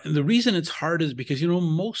 But the reason it's hard is because,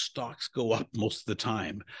 most stocks go up most of the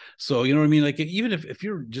time. So, you know what I mean? Like, even if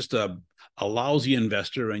you're just a lousy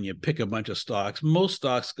investor and you pick a bunch of stocks, most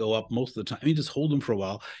stocks go up most of the time. You just hold them for a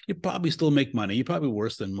while. You probably still make money. You're probably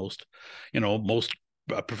worse than most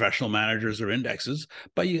professional managers or indexes,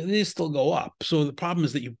 but they still go up. So the problem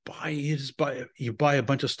is that you buy a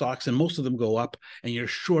bunch of stocks and most of them go up and you're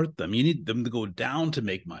short them. You need them to go down to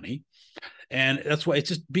make money. And that's why it's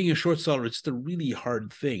just being a short seller, it's a really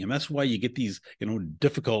hard thing. And that's why you get these,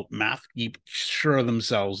 difficult math geek, sure of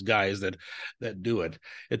themselves guys that do it.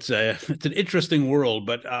 It's an interesting world,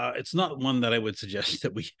 but it's not one that I would suggest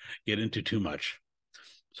that we get into too much.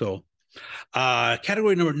 So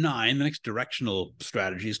category number 9, the next directional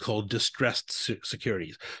strategy, is called distressed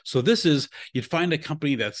securities. So this is, you'd find a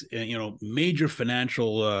company that's, major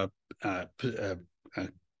financial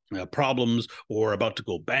problems or about to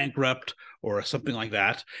go bankrupt or something like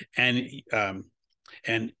that, and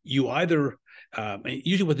you either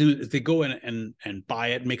usually what they do is they go in and buy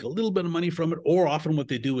it, make a little bit of money from it, or often what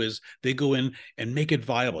they do is they go in and make it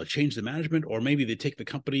viable, change the management, or maybe they take the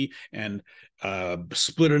company and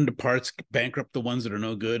split it into parts, bankrupt the ones that are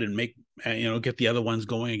no good, and make get the other ones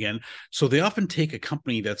going again. So they often take a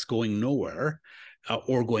company that's going nowhere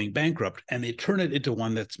or going bankrupt, and they turn it into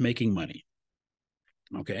one that's making money.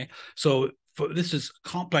 Okay, so this is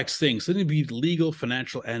complex things. So you need legal,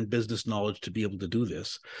 financial, and business knowledge to be able to do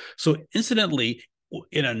this. So incidentally,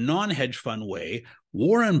 in a non-hedge fund way,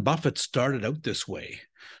 Warren Buffett started out this way.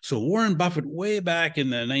 So Warren Buffett, way back in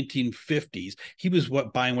the 1950s, he was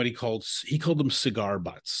buying what he called them cigar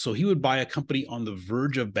butts. So he would buy a company on the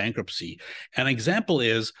verge of bankruptcy. An example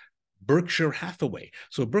is Berkshire Hathaway.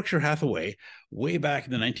 So Berkshire Hathaway, way back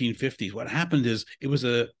in the 1950s, what happened is it was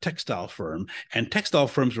a textile firm, and textile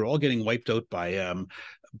firms were all getting wiped out by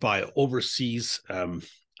overseas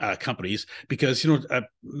companies because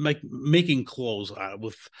like making clothes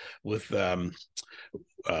with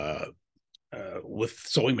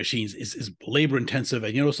sewing machines is labor intensive,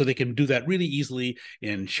 and so they can do that really easily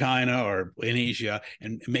in China or in Asia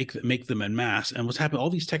and make them en masse. And what's happening, all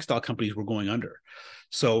these textile companies were going under.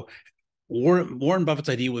 So Warren Buffett's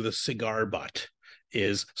idea with a cigar butt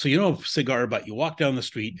is, so cigar butt, you walk down the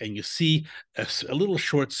street and you see a little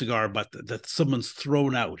short cigar butt that someone's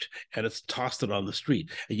thrown out and it's tossed it on the street,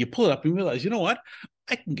 and you pull it up and realize, what,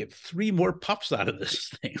 I can get 3 more puffs out of this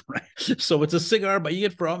thing, right? So it's a cigar, but you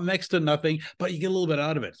get from next to nothing, but you get a little bit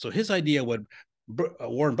out of it. So his idea,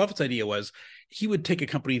 Warren Buffett's idea was, he would take a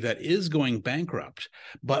company that is going bankrupt,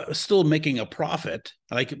 but still making a profit,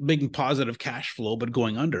 like making positive cash flow, but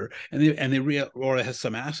going under, or it has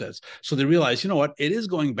some assets. So they realize, what, it is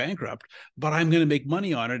going bankrupt, but I'm going to make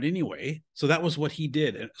money on it anyway. So that was what he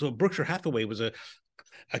did. And so Berkshire Hathaway was a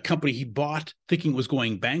company he bought thinking was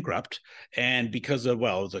going bankrupt, and because of,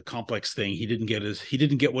 well, it was a complex thing, he didn't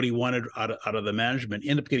get what he wanted out of the management,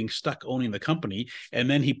 ended up getting stuck owning the company, and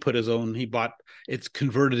then it's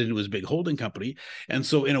converted into his big holding company. And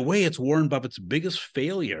so in a way, it's Warren Buffett's biggest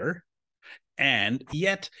failure, and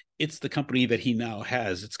yet it's the company that he now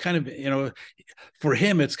has. It's kind of, for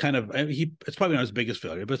him, it's kind of, it's probably not his biggest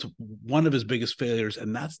failure, but it's one of his biggest failures,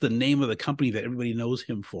 and that's the name of the company that everybody knows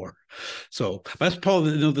him for. So that's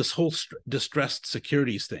probably, this whole distressed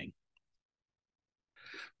securities thing.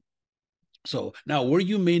 So now, where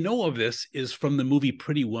you may know of this is from the movie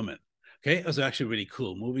Pretty Woman. Okay, it was actually a really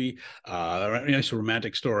cool movie, nice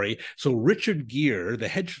romantic story. So Richard Gere, the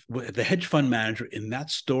hedge fund manager in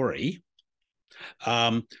that story,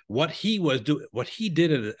 what he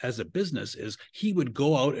did as a business is he would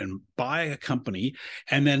go out and buy a company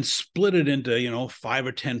and then split it into 5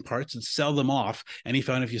 or 10 parts and sell them off. And he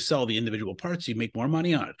found if you sell the individual parts, you make more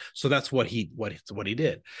money on it. So that's what he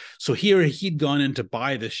did. So here he'd gone in to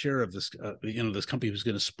buy the share of this this company was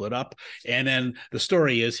going to split up, and then the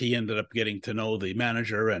story is he ended up getting to know the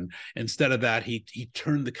manager, and instead of that he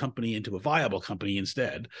turned the company into a viable company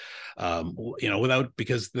instead, without,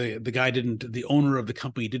 because the owner of the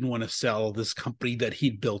company didn't want to sell this company that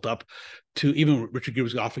he'd built up to, even Richard Gere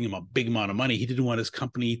was offering him a big amount of money. He didn't want his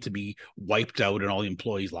company to be wiped out and all the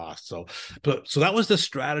employees lost. So that was the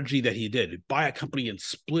strategy that he did. He'd buy a company and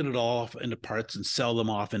split it off into parts and sell them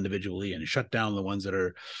off individually and shut down the ones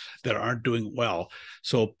that aren't doing well.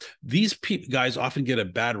 So these guys often get a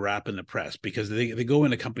bad rap in the press because they go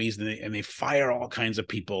into companies and they fire all kinds of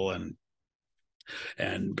people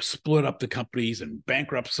and split up the companies and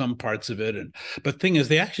bankrupt some parts of it. But the thing is,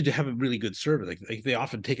 they actually have a really good service. Like they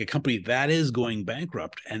often take a company that is going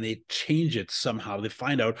bankrupt and they change it somehow. They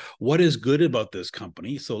find out what is good about this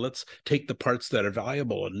company. So let's take the parts that are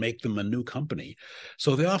valuable and make them a new company.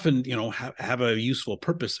 So they often, have a useful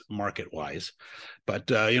purpose market-wise. But,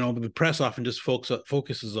 the press often just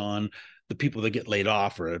focuses on the people that get laid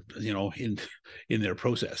off or in their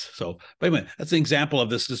process. So anyway, that's an example of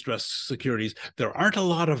this distressed securities. There aren't a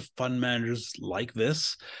lot of fund managers like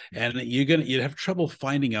this, and you'd have trouble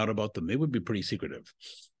finding out about them. They would be pretty secretive.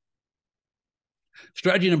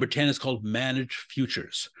 Strategy number 10 is called managed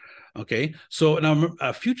futures. Okay, so now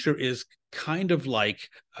a future is kind of like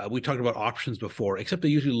we talked about options before, except they're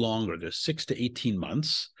usually longer. They're 6 to 18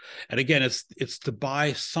 months, and again, it's to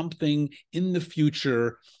buy something in the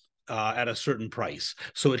future at a certain price.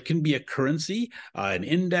 So it can be a currency, an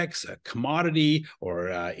index, a commodity, or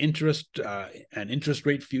an interest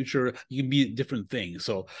rate future. It can be different things.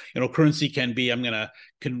 So, currency can be, I'm going to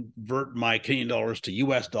convert my Canadian dollars to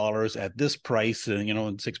US dollars at this price,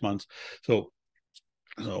 in 6 months. So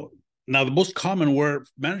now the most common where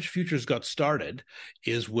managed futures got started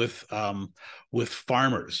is with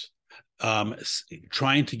farmers.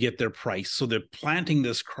 Trying to get their price. So they're planting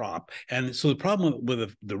this crop. And so the problem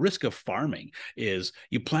with the risk of farming is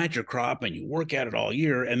you plant your crop and you work at it all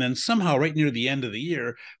year. And then somehow right near the end of the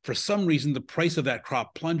year, for some reason, the price of that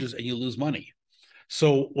crop plunges and you lose money.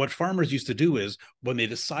 So what farmers used to do is when they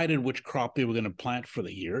decided which crop they were going to plant for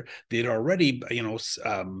the year, they'd already,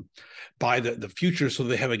 buy the future, so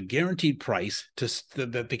they have a guaranteed price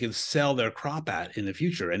that they can sell their crop at in the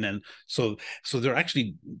future. And then so they're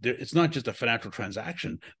actually, it's not just a financial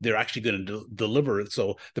transaction; they're actually going to deliver.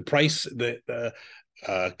 So the price, the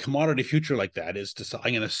commodity future like that is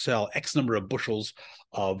I'm going to sell X number of bushels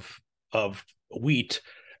of wheat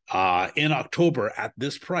in October at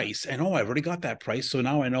this price, and I've already got that price, so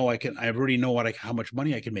now I already know how much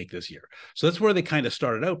money I can make this year. So that's where they kind of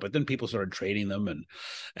started out, but then people started trading them,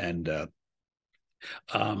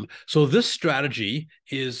 so this strategy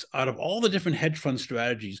is, out of all the different hedge fund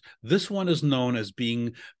strategies, this one is known as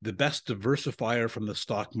being the best diversifier from the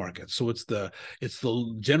stock market. So it's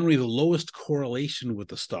generally the lowest correlation with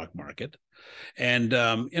the stock market. And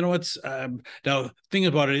now the thing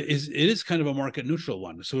about it is kind of a market neutral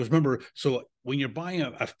one. So remember, when you're buying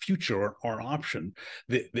a future or an option,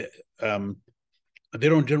 they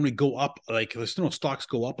don't generally go up. Like, there's no stocks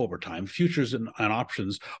go up over time. Futures and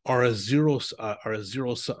options are a zero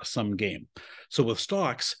sum game. So with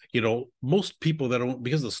stocks, most people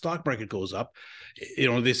because the stock market goes up,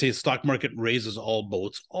 they say the stock market raises all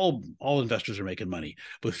boats. All investors are making money.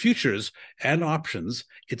 With futures and options,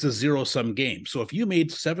 it's a zero sum game. So if you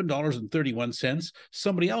made $7.31,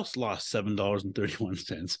 somebody else lost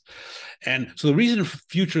 $7.31. And so the reason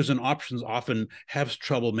futures and options often have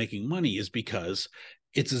trouble making money is because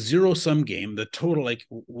it's a zero sum game. The total, like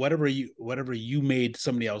whatever you made,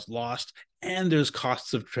 somebody else lost, and there's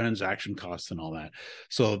costs of transaction costs and all that.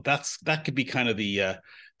 So that could be kind of the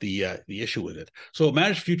issue with it. So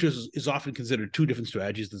managed futures is often considered two different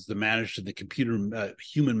strategies. There's the managed to the computer,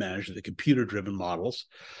 human managed to the computer driven models.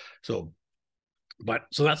 So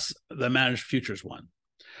that's the managed futures one.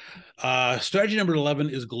 Strategy number 11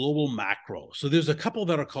 is global macro. So there's a couple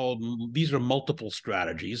that are called, these are multiple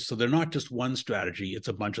strategies. So they're not just one strategy, it's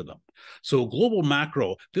a bunch of them. So global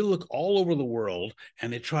macro, they look all over the world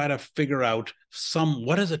and they try to figure out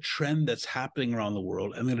what is a trend that's happening around the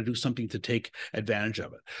world, and they're going to do something to take advantage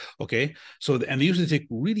of it. Okay. So, and they usually take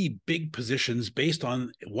really big positions based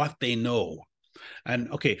on what they know.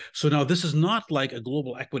 And okay, so now this is not like a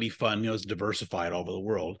global equity fund, it's diversified all over the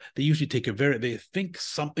world. They usually they think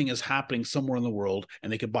something is happening somewhere in the world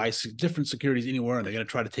and they could buy different securities anywhere, and they're going to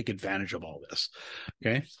try to take advantage of all this.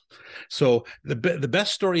 Okay. So the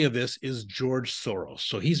best story of this is George Soros.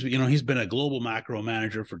 So he's been a global macro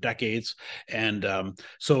manager for decades. And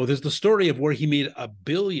so there's the story of where he made $1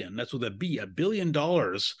 billion, that's with a B, $1 billion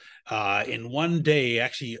in one day,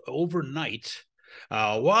 actually overnight.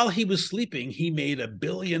 While he was sleeping, he made $1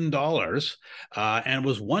 billion, and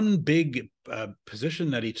was one big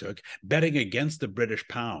position that he took betting against the British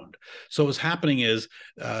pound. So what's happening is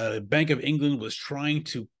Bank of England was trying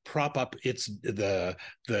to prop up the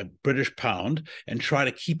British pound and try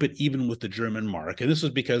to keep it even with the German mark. And this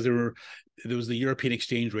was because there was the European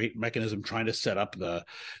exchange rate mechanism trying to set up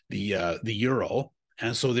the euro.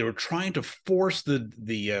 And so they were trying to force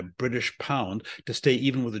the British pound to stay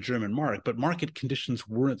even with the German mark, but market conditions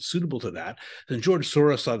weren't suitable to that. Then George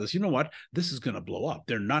Soros saw this, this is going to blow up.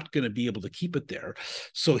 They're not going to be able to keep it there.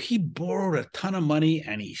 So he borrowed a ton of money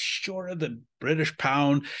and he shorted the British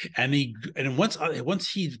pound. And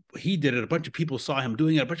once he did it, a bunch of people saw him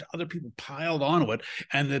doing it, a bunch of other people piled onto it.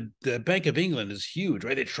 And the Bank of England is huge,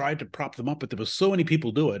 right? They tried to prop them up, but there was so many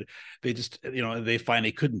people do it. They just, they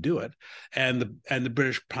finally couldn't do it. And the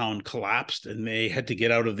British pound collapsed, and they had to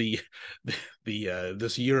get out of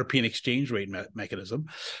this European exchange rate mechanism.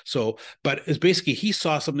 So, but it's basically, he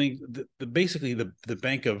saw something that basically the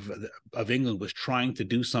Bank of England was trying to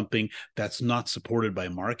do something that's not supported by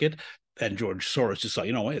market. And George Soros just saw,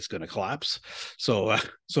 it's going to collapse. So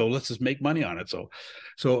let's just make money on it. So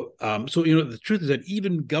the truth is that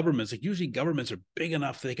even governments, like usually governments are big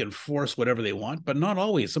enough they can force whatever they want, but not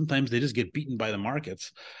always. Sometimes they just get beaten by the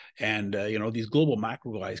markets, and these global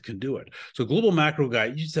macro guys can do it. So global macro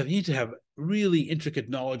guy, you need to have really intricate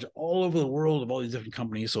knowledge all over the world of all these different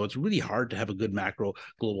companies. So it's really hard to have a good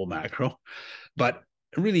global macro, but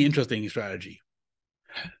a really interesting strategy.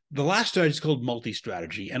 The last strategy is called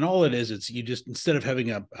multi-strategy, and all it is, it's you just, instead of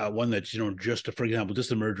having a one that's for example,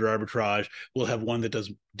 just a merger arbitrage, we'll have one that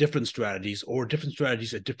does different strategies or different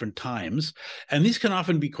strategies at different times, and these can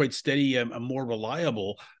often be quite steady, a more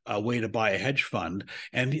reliable way to buy a hedge fund.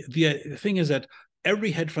 And the thing is that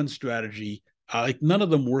every hedge fund strategy, like none of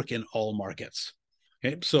them work in all markets.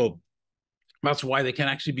 Okay, so that's why they can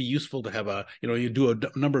actually be useful to have you do a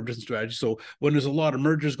number of different strategies. So when there's a lot of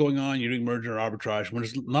mergers going on, you're doing merger arbitrage. When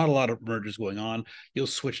there's not a lot of mergers going on, you'll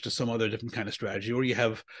switch to some other different kind of strategy, or you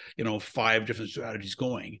have, 5 different strategies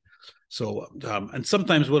going. So, and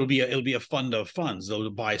sometimes it'll be a fund of funds.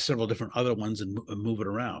 They'll buy several different other ones and move it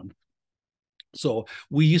around. So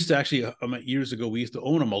we used to actually, years ago, we used to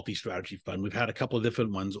own a multi-strategy fund. We've had a couple of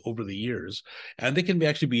different ones over the years, and they can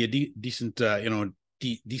actually be a decent,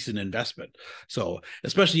 decent investment. So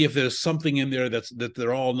especially if there's something in there that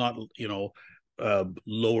they're all not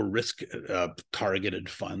lower risk targeted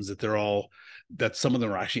funds, that some of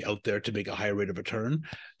them are actually out there to make a higher rate of return,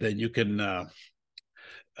 then you can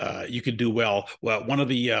do well. One of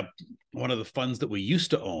the funds that we used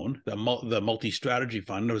to own, the multi-strategy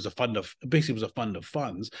fund, it was a fund of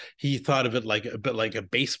funds. He thought of it a bit like a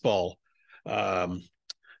baseball,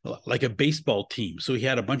 like a baseball team. So he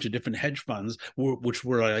had a bunch of different hedge funds, which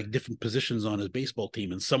were like different positions on his baseball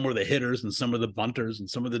team, and some were the hitters, and some were the bunters, and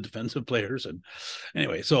some of the defensive players. And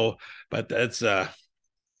anyway, but that's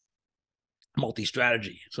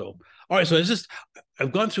multi-strategy. So all right, so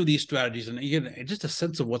I've gone through these strategies, and you get just a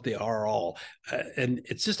sense of what they are all, and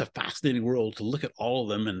it's just a fascinating world to look at all of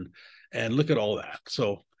them and look at all that.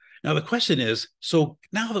 So now the question is, so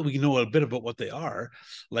now that we know a bit about what they are,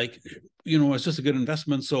 it's just a good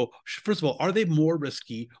investment. So first of all, are they more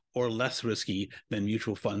risky or less risky than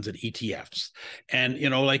mutual funds and ETFs? And,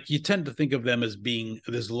 you tend to think of them as being,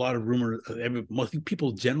 there's a lot of rumor, most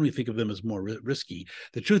people generally think of them as more risky.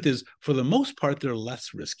 The truth is, for the most part, they're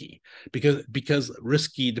less risky because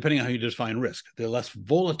risky, depending on how you define risk, they're less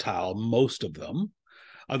volatile, most of them.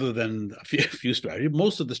 Other than a few strategies,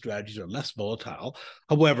 most of the strategies are less volatile.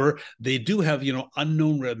 However, they do have,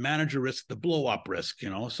 unknown manager risk, the blow up risk,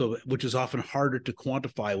 so which is often harder to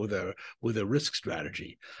quantify with a risk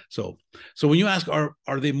strategy. So when you ask,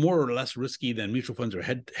 are they more or less risky than mutual funds or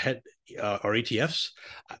or ETFs?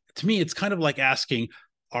 To me, it's kind of like asking,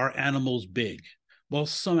 are animals big? Well,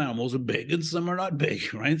 some animals are big and some are not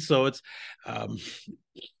big, right? So it's,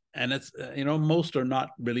 and it's most are not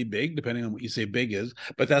really big, depending on what you say big is.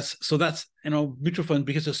 But that's mutual fund,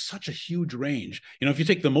 because there's such a huge range. If you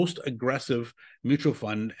take the most aggressive mutual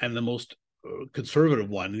fund and the most conservative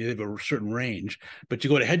one, they have a certain range. But you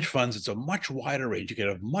go to hedge funds, it's a much wider range. You can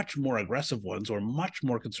have much more aggressive ones or much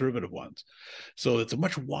more conservative ones. So it's a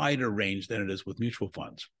much wider range than it is with mutual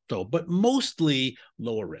funds. So, but mostly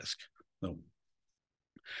lower risk. So,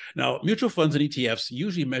 now, mutual funds and ETFs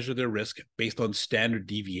usually measure their risk based on standard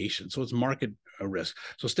deviation. So it's market risk.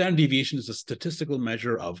 So standard deviation is a statistical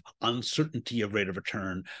measure of uncertainty of rate of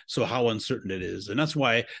return. So how uncertain it is. And that's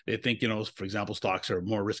why they think, for example, stocks are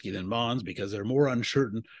more risky than bonds because they're more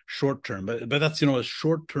uncertain short term. But that's, a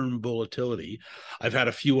short term volatility. I've had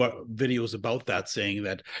a few videos about that saying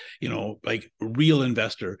that, like a real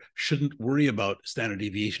investor shouldn't worry about standard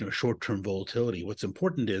deviation or short term volatility. What's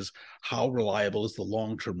important is how reliable is the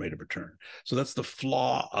long-term rate of return. So that's the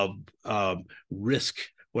flaw of risk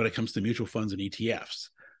when it comes to mutual funds and ETFs.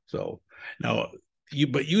 So now,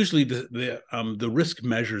 but usually the risk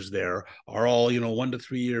measures there are all 1 to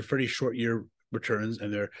 3 year, pretty short year returns,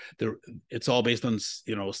 and it's all based on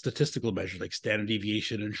statistical measures like standard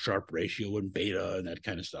deviation and Sharpe ratio and beta and that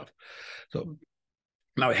kind of stuff. So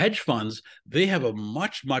now, hedge funds, they have a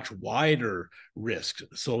much, much wider risk.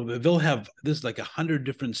 So they'll have this like 100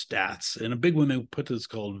 different stats. And a big one they put is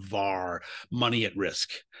called VAR, money at risk.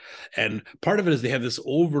 And part of it is they have this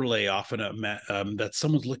overlay often that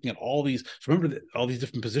someone's looking at all these, remember all these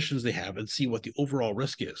different positions they have and see what the overall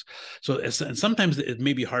risk is. So, and sometimes it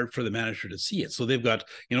may be hard for the manager to see it. So they've got,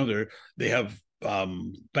 they have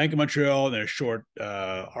Bank of Montreal, and they're short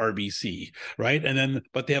RBC, right? And then,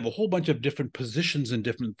 but they have a whole bunch of different positions in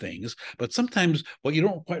different things. But sometimes what you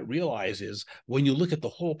don't quite realize is when you look at the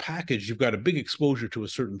whole package, you've got a big exposure to a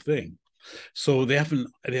certain thing. So they have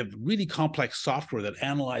really complex software that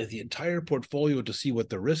analyze the entire portfolio to see what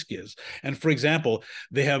the risk is. And for example,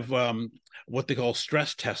 they have what they call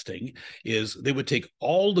stress testing. Is they would take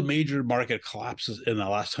all the major market collapses in the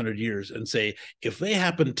last 100 years and say, if they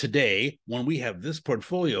happened today when we have this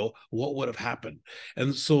portfolio, what would have happened?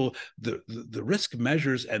 And so the risk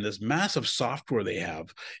measures and this massive software they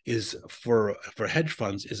have is for hedge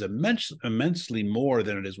funds is immensely more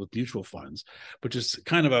than it is with mutual funds, which is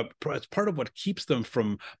kind of it's part of what keeps them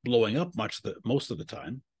from blowing up most of the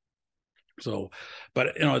time. So,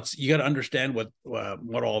 but you got to understand what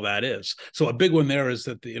all that is. So a big one there is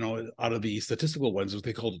that out of the statistical ones,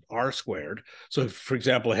 they called it R squared. So, for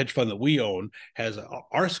example, a hedge fund that we own has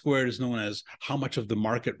R squared is known as how much of the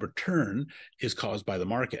market return is caused by the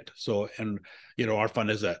market. So, and our fund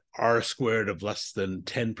is a R squared of less than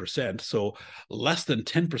 10%. So, less than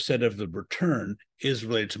 10% of the return is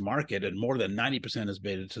related to market, and more than 90% is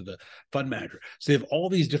related to the fund manager. So they have all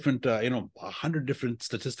these different, 100 different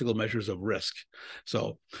statistical measures of risk.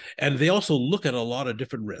 So, and they also look at a lot of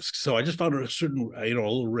different risks. So I just found a certain, a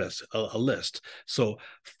little risk, a list. So,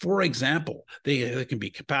 for example, they can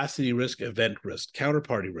be capacity risk, event risk,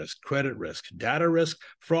 counterparty risk, credit risk, data risk,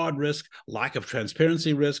 fraud risk, lack of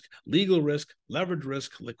transparency risk, legal risk, leverage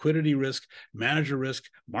risk, liquidity risk, manager risk,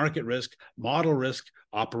 market risk, model risk,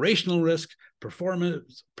 operational risk,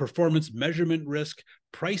 performance measurement risk,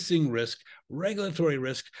 pricing risk, regulatory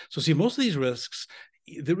risk. So see, most of these risks,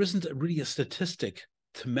 there isn't really a statistic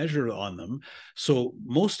to measure on them. So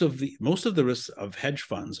most of the risks of hedge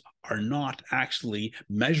funds are not actually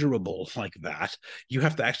measurable like that. You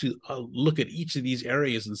have to actually look at each of these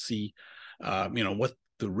areas and see, what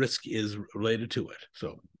the risk is related to it.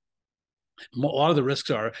 So a lot of the risks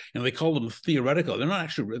are, they call them theoretical. They're not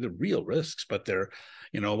actually the real risks, but they're,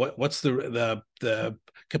 what's the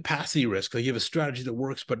capacity risk? Like you have a strategy that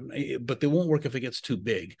works, but they won't work if it gets too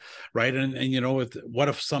big, right? And what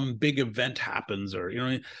if some big event happens,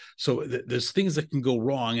 or so there's things that can go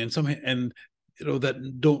wrong, and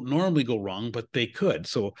that don't normally go wrong, but they could.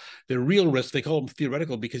 So they're real risks. They call them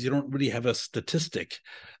theoretical because you don't really have a statistic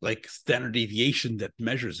like standard deviation that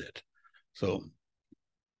measures it. So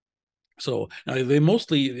now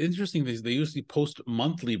the interesting thing is they usually post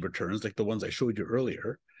monthly returns like the ones I showed you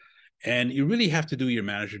earlier. And you really have to do your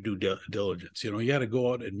manager due diligence. You got to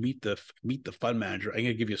go out and meet the fund manager. I'm going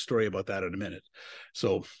to give you a story about that in a minute.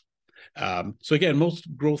 So again,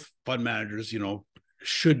 most growth fund managers,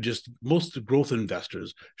 most growth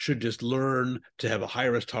investors should just learn to have a high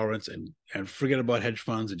risk tolerance and forget about hedge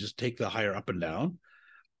funds and just take the higher up and down.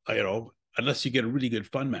 Unless you get a really good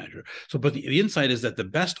fund manager. So, but the insight is that the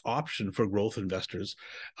best option for growth investors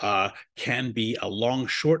can be a long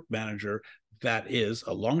short manager that is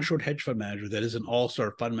a long short hedge fund manager that is an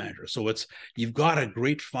all-star fund manager. So you've got a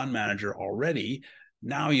great fund manager already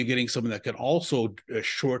Now you're getting someone that can also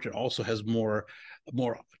short and also has more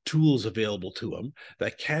tools available to them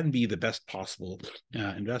that can be the best possible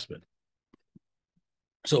investment.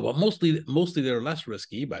 So, but mostly they're less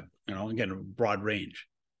risky, but again, broad range.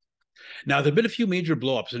 Now, there have been a few major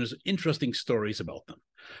blowups, and there's interesting stories about them.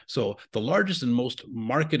 So the largest and most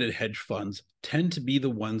marketed hedge funds tend to be the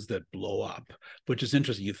ones that blow up, which is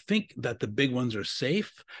interesting. You think that the big ones are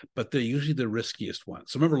safe, but they're usually the riskiest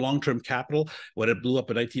ones. So remember long-term capital, when it blew up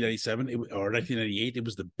in 1997 or 1998, it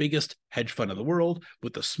was the biggest hedge fund in the world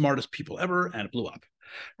with the smartest people ever, and it blew up,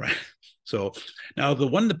 right? So now the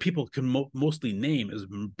one that people can mostly name is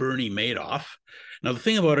Bernie Madoff. Now the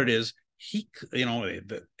thing about it is,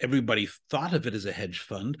 everybody thought of it as a hedge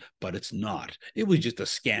fund, but it's not. It was just a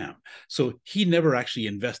scam. So he never actually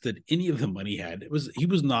invested any of the money he had. He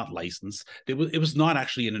was not licensed. It was not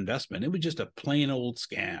actually an investment. It was just a plain old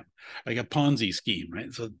scam, like a Ponzi scheme,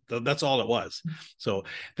 right? So that's all it was. So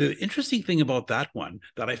the interesting thing about that one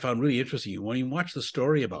that I found really interesting when you watch the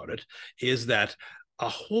story about it is that a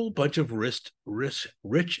whole bunch of rich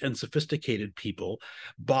and sophisticated people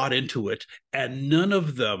bought into it, and none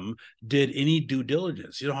of them did any due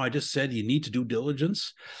diligence. You know how I just said you need to do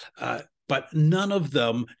diligence? But none of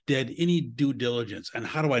them did any due diligence. And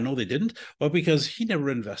how do I know they didn't? Well, because he never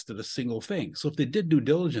invested a single thing. So if they did due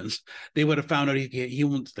diligence, they would have found out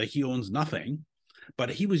he owns nothing.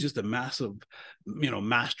 But he was just a massive,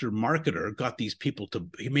 master marketer. Got these people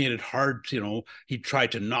he made it hard. He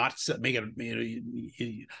tried to not make it.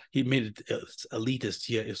 He made it elitist.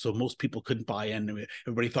 Yeah, so most people couldn't buy in.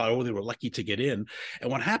 Everybody thought, oh, they were lucky to get in. And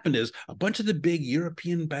what happened is a bunch of the big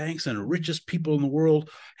European banks and richest people in the world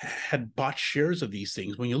had bought shares of these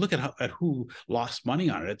things. When you look at who lost money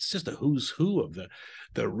on it, it's just a who's who of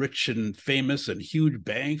the rich and famous and huge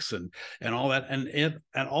banks and all that,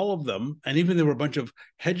 and all of them, and even there were a bunch of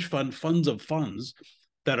hedge funds of funds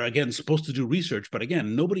that are again supposed to do research, but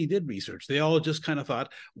again, nobody did research. They all just kind of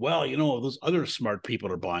thought, well, those other smart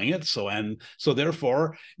people are buying it, so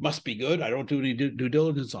therefore it must be good. I don't do any due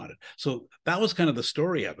diligence on it. So that was kind of the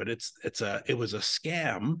story of it. It was a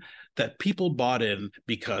scam that people bought in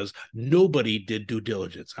because nobody did due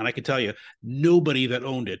diligence, and I can tell you, nobody that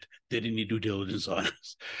owned it did any due diligence on it.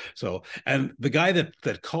 So, and the guy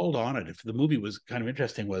that called on it, if the movie was kind of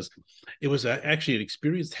interesting, it was actually an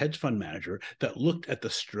experienced hedge fund manager that looked at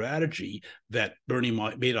the strategy that Bernie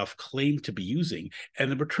Madoff claimed to be using, and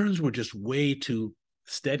the returns were just way too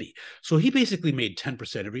steady. So he basically made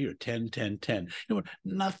 10% every year, 10, 10, 10.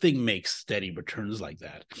 Nothing makes steady returns like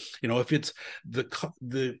that. If it's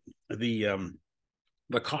the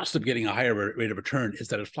cost of getting a higher rate of return is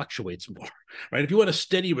that it fluctuates more, right? If you want a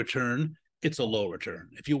steady return, it's a low return.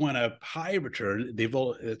 If you want a high return,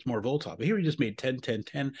 it's more volatile. But here he just made 10, 10,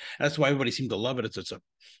 10. That's why everybody seemed to love it.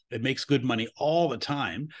 It makes good money all the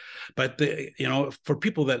time. But for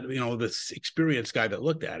people that, this experienced guy that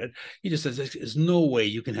looked at it, he just says, there's no way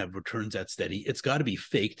you can have returns that steady. It's got to be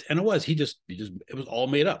faked. And it was, it was all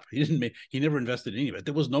made up. He never invested in any of it.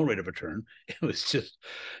 There was no rate of return.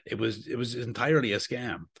 It was entirely a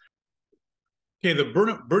scam. Okay, the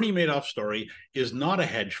Bernie Madoff story is not a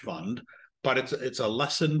hedge fund, but it's a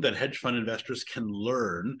lesson that hedge fund investors can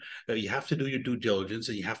learn, that you have to do your due diligence,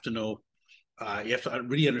 and you have to know, you have to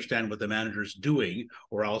really understand what the manager's doing,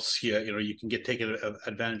 or else you can get taken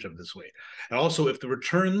advantage of this way. And also, if the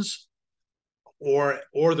returns or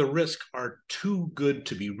the risk are too good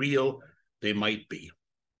to be real, they might be.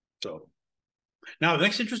 So now the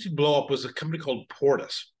next interesting blow up was a company called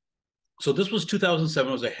Portis. So this was 2007.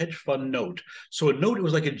 It was a hedge fund note. So a note, it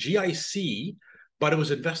was like a GIC, but it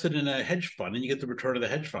was invested in a hedge fund, and you get the return of the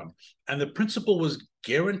hedge fund. And the principal was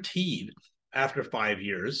guaranteed after 5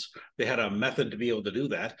 years. They had a method to be able to do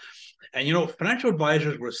that. And financial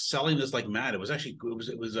advisors were selling this like mad. It was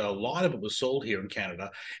a lot of it was sold here in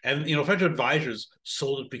Canada. And financial advisors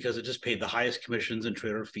sold it because it just paid the highest commissions and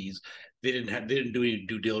trader fees. They didn't do any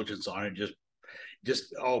due diligence on it.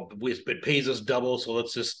 It pays us double, so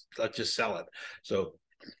let's just sell it. So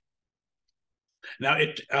now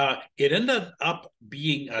it ended up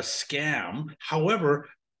being a scam. However,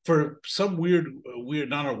 for some weird,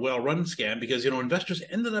 not a well-run scam, because investors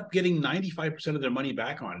ended up getting 95% of their money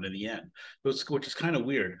back on it in the end, which is kind of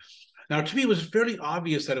weird. Now, to me, it was fairly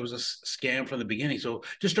obvious that it was a scam from the beginning. So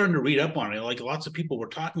just starting to read up on it, like lots of people were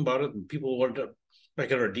talking about it, and people wanted to,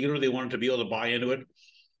 like at our dealer, they wanted to be able to buy into it.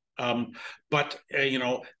 But they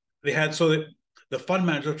had, so that the fund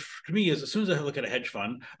manager, to me, is as soon as I look at a hedge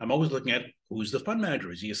fund, I'm always looking at who's the fund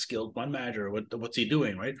manager. Is he a skilled fund manager? What's he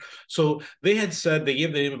doing, right? So they had said, they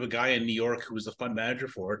gave the name of a guy in New York who was the fund manager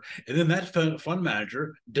for it, and then that fund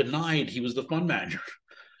manager denied he was the fund manager.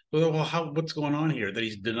 Well, what's going on here that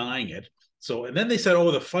he's denying it? So, and then they said,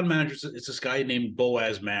 oh, the fund manager, it's this guy named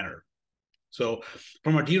Boaz Manor. So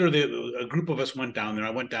from our dealer, a group of us went down there. I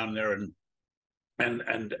went down there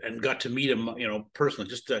and got to meet him, personally.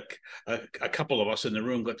 Just a couple of us in the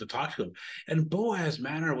room got to talk to him. And Boaz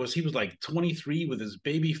Manor he was like 23 with his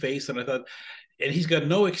baby face, and I thought, and he's got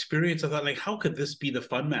no experience. I thought, like, how could this be the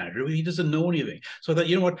fund manager? He doesn't know anything. So I thought,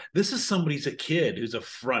 you know what, this is somebody's a kid who's a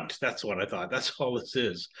front. That's what I thought. That's all this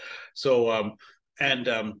is. So and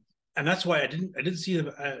and that's why I didn't see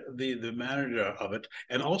the manager of it.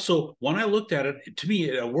 And also, when I looked at it, to me,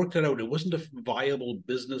 it worked it out. It wasn't a viable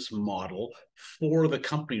business model for the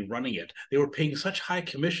company running it. They were paying such high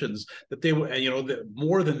commissions that they were,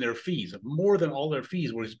 more than their fees, more than all their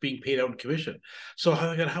fees were being paid out in commission. So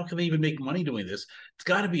how can they even make money doing this? It's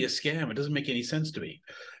got to be a scam. It doesn't make any sense to me.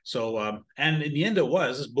 So, and in the end,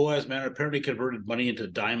 this Boaz Manor apparently converted money into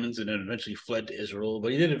diamonds and then eventually fled to Israel.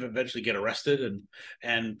 But he did eventually get arrested,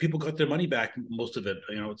 and people got their money back, most of it.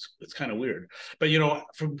 It's kind of weird. But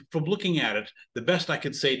from looking at it, the best I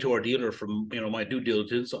could say to our dealer from my due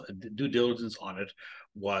diligence on it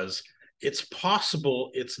was, it's possible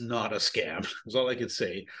it's not a scam. That's all I could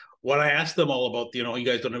say. When I asked them all about, you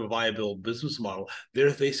guys don't have a viable business model,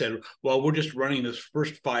 they said, well, we're just running this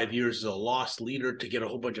first 5 years as a loss leader to get a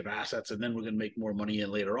whole bunch of assets, and then we're going to make more money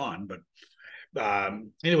in later on. But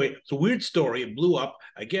anyway, it's a weird story. It blew up.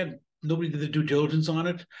 Again, nobody did the due diligence on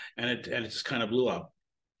it, and it just kind of blew up.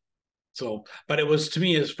 So, but it was, to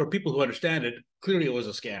me, as for people who understand it, clearly it was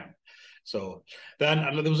a scam. So then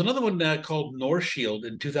there was another one called North Shield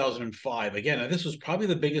in 2005. Again, this was probably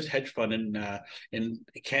the biggest hedge fund in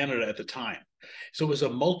Canada at the time. So it was a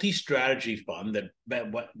multi-strategy fund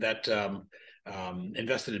that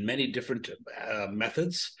invested in many different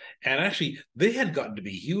methods, and actually they had gotten to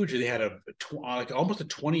be huge. They had almost a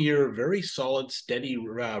 20-year very solid, steady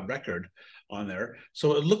record on there.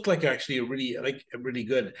 So it looked like actually a really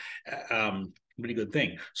good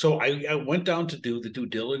thing. So I went down to do the due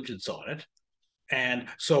diligence on it. And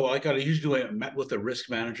so I met with the risk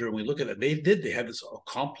manager, and we look at it. They had this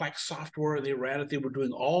complex software. They ran it. They were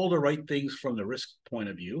doing all the right things from the risk point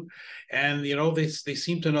of view. And, they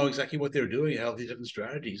seemed to know exactly what they were doing, how these different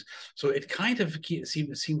strategies. So it kind of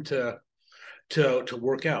seemed to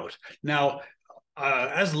work out. Now,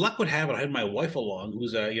 as luck would have it, I had my wife along,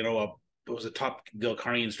 who's was a top Dale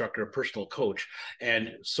Carnegie instructor, a personal coach,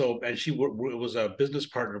 and she was a business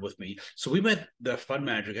partner with me. So we met the fund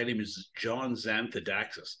manager. His name is John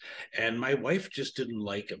Xanthadaxis, and my wife just didn't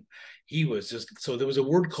like him. He was so there was a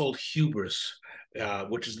word called hubris,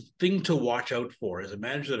 which is the thing to watch out for. As a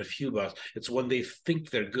manager of hubris, it's when they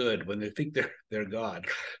think they're good, when they think they're God.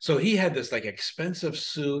 So he had this like expensive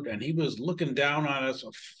suit, and he was looking down on us,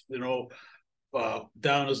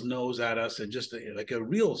 down his nose at us, and just like a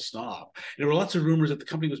real snob. There were lots of rumors that the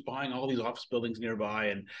company was buying all these office buildings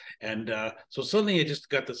nearby, and so suddenly I just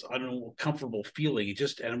got this uncomfortable feeling.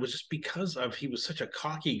 And it was just because he was such a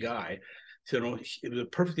cocky guy. It was a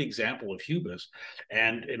perfect example of hubris,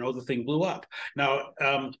 and the thing blew up. Now,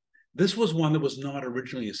 this was one that was not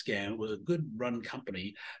originally a scam. It was a good run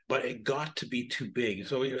company, but it got to be too big.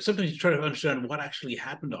 So sometimes you try to understand what actually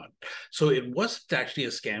happened on. So it wasn't actually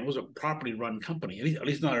a scam. It was a properly run company, at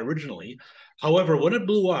least not originally. However, when it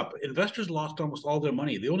blew up, investors lost almost all their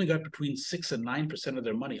money. They only got between 6 and 9% of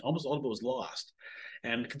their money. Almost all of it was lost.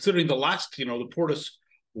 And considering the last, the Portis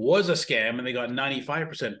was a scam and they got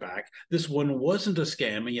 95% back, this one wasn't a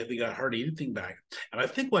scam and yet they got hardly anything back. And I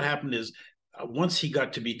think what happened is, once he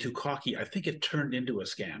got to be too cocky, I think it turned into a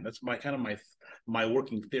scam. That's my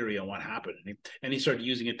working theory on what happened. And he started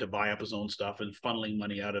using it to buy up his own stuff and funneling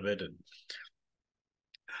money out of it.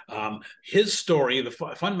 And his story, the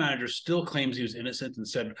fund manager still claims he was innocent and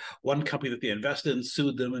said one company that they invested in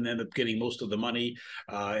sued them and ended up getting most of the money.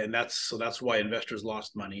 And that's why investors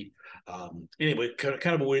lost money. Anyway,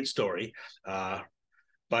 kind of a weird story.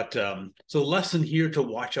 But so the lesson here to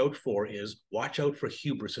watch out for is watch out for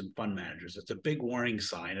hubris in fund managers. It's a big warning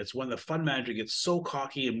sign. It's when the fund manager gets so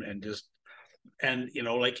cocky and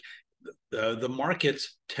the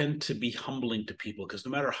markets tend to be humbling to people, because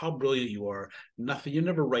no matter how brilliant you are, you're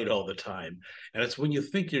never right all the time. And it's when you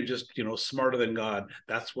think you're just, smarter than God,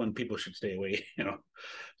 that's when people should stay away,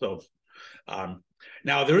 So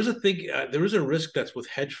Now there is a thing, there is a risk that's with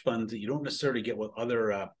hedge funds that you don't necessarily get with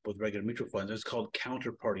other with regular mutual funds. It's called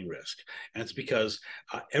counterparty risk, and it's because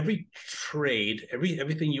every trade,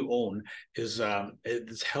 everything you own is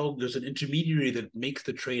held. There's an intermediary that makes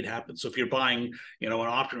the trade happen. So if you're buying, an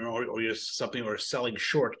option or you're something or selling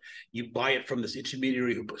short, you buy it from this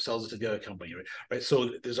intermediary who sells it to the other company, right? So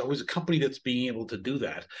there's always a company that's being able to do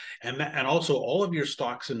that, and also all of your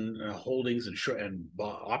stocks and holdings and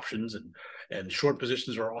options and short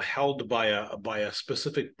positions are all held by a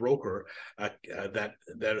specific broker that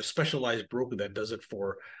a specialized broker that does it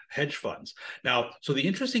for hedge funds. Now, so the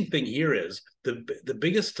interesting thing here is the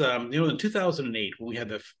biggest in 2008 when we had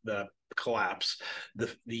the collapse, the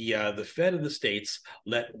Fed in the States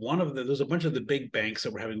let there's a bunch of the big banks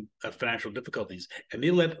that were having financial difficulties, and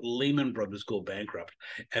they let Lehman Brothers go bankrupt,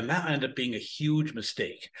 and that ended up being a huge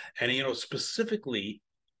mistake. And specifically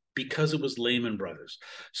because it was Lehman Brothers.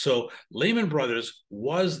 So Lehman Brothers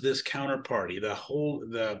was this counterparty,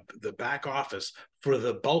 the back office for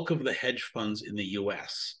the bulk of the hedge funds in the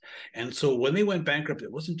US. And so when they went bankrupt,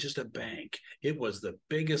 it wasn't just a bank, it was the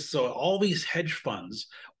biggest. So all these hedge funds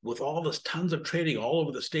with all this tons of trading all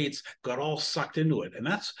over the States got all sucked into it. And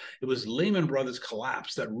it was Lehman Brothers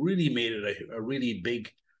collapse that really made it a really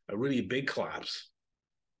big collapse.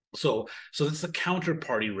 So that's the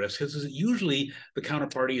counterparty risk. Because usually the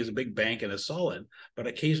counterparty is a big bank and is solid, but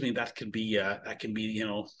occasionally that can be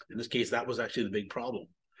in this case that was actually the big problem.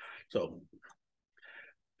 So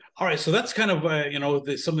all right, so that's kind of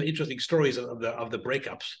some of the interesting stories of the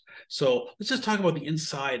breakups. So let's just talk about the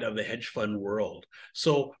inside of the hedge fund world.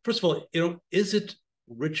 So first of all, is it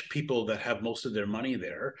rich people that have most of their money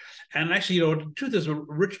there? And actually, the truth is,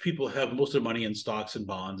 rich people have most of their money in stocks and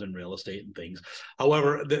bonds and real estate and things.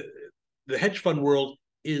 However, the hedge fund world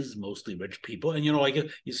is mostly rich people, and you have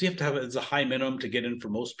to have it's a high minimum to get in. For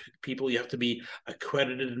most people, you have to be a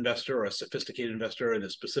accredited investor or a sophisticated investor in a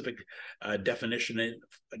specific definition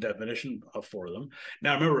for them.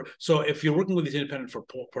 Now, remember, so if you're working with these independent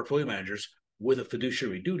portfolio managers with a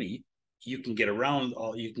fiduciary duty, you can get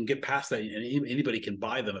past that, and anybody can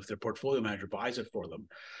buy them if their portfolio manager buys it for them.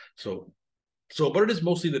 But it is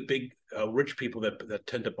mostly the big rich people that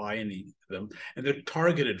tend to buy them, and they're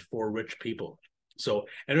targeted for rich people. So,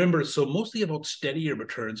 and remember, so mostly about steadier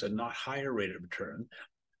returns and not higher rate of return.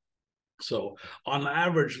 So on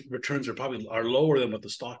average, returns are lower than what the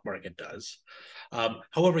stock market does.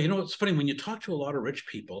 However, it's funny, when you talk to a lot of rich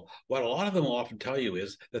people, what a lot of them will often tell you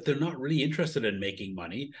is that they're not really interested in making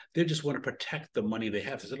money. They just want to protect the money they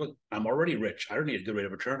have. They say, look, I'm already rich. I don't need a good rate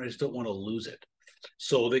of return. I just don't want to lose it.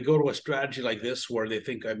 So they go to a strategy like this where they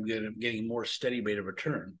think I'm getting more steady rate of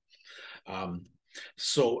return.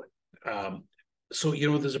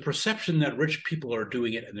 There's a perception that rich people are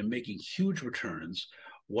doing it and they're making huge returns.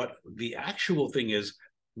 What the actual thing is,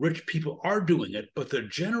 rich people are doing it, but they're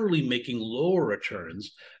generally making lower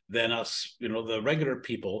returns than us, the regular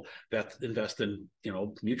people that invest in,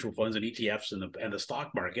 mutual funds and ETFs and the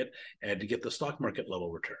stock market, and to get the stock market level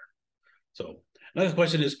return. So another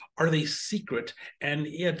question is, are they secret? And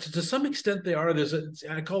yeah, to some extent they are.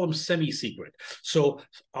 I call them semi-secret. So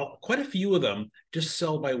quite a few of them just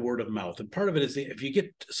sell by word of mouth. And part of it is if you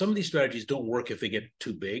get, some of these strategies don't work if they get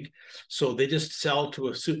too big. So they just sell to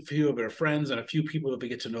a few of their friends and a few people that they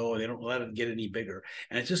get to know, and they don't let it get any bigger.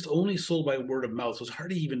 And it's just only sold by word of mouth. So it's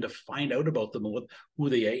hard even to find out about them and who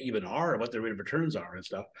they even are and what their rate of returns are and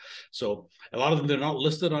stuff. So a lot of them, they're not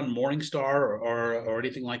listed on Morningstar or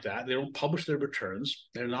anything like that. They don't publish their returns.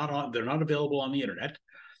 They're not available on the internet.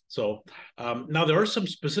 So now there are some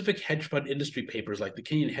specific hedge fund industry papers like the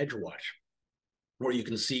Canadian Hedge Watch, where you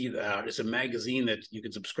can see it's a magazine that you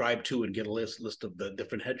can subscribe to and get a list of the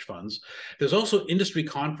different hedge funds. There's also industry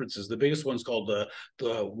conferences. The biggest one's called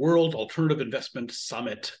the World Alternative Investment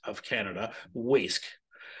Summit of Canada, WAISC.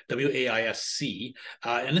 WAISC,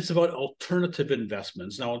 and it's about alternative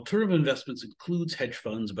investments. Now, alternative investments includes hedge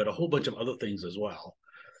funds, but a whole bunch of other things as well.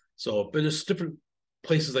 So, but there's different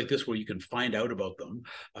places like this where you can find out about them.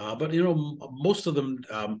 But most of them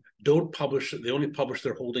don't publish. They only publish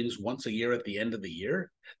their holdings once a year at the end of the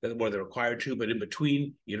year, where they're required to. But in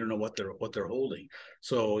between, you don't know what they're holding.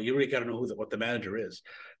 So you really got to know what the manager is.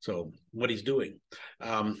 So what he's doing.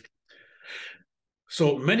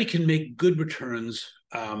 So many can make good returns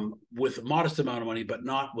with a modest amount of money, but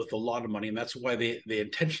not with a lot of money. And that's why they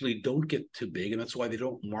intentionally don't get too big, and that's why they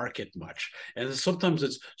don't market much. And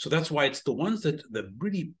sometimes that's why it's the ones that the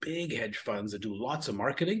really big hedge funds that do lots of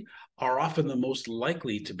marketing are often the most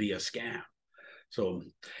likely to be a scam. So,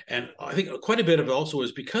 and I think quite a bit of it also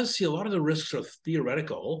is because, see, a lot of the risks are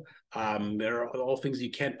theoretical. There are all things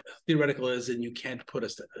you can't, theoretical is, and you can't put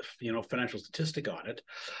a financial statistic on it.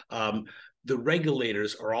 The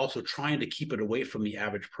regulators are also trying to keep it away from the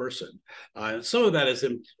average person. Some of that is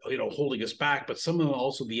them, holding us back, but some of them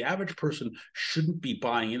also, the average person shouldn't be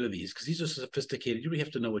buying into these because these are sophisticated. You really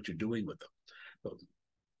have to know what you're doing with them. So,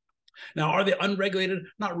 now, are they unregulated?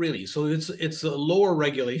 Not really. So it's a lower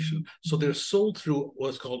regulation. So they're sold through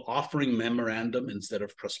what's called offering memorandum instead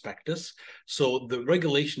of prospectus. So the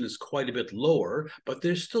regulation is quite a bit lower, but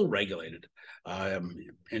they're still regulated.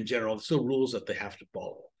 In general, still rules that they have to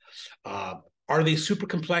follow. Are they super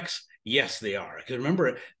complex? Yes, they are. Because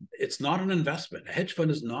remember, it's not an investment. A hedge fund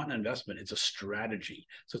is not an investment. It's a strategy.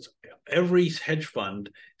 So it's every hedge fund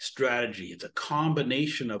strategy. It's a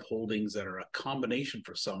combination of holdings that are a combination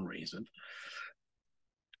for some reason.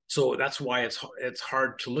 So that's why it's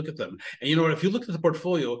hard to look at them. And you know what? If you look at the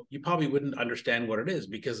portfolio, you probably wouldn't understand what it is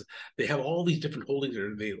because they have all these different holdings.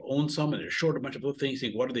 They own some and they're short a bunch of other things. You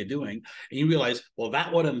think, what are they doing? And you realize, well,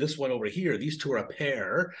 that one and this one over here, these two are a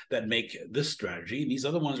pair that make this strategy. And these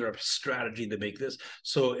other ones are a strategy that make this.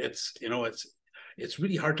 So it's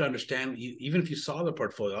really hard to understand. Even if you saw the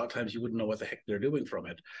portfolio, a lot of times you wouldn't know what the heck they're doing from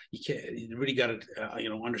it. You really got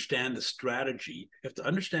to, understand the strategy. You have to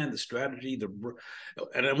understand the strategy.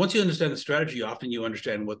 And then once you understand the strategy, often you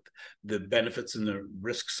understand what the benefits and the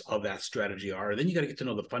risks of that strategy are. And then you got to get to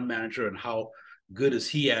know the fund manager and how good is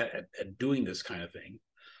he at doing this kind of thing.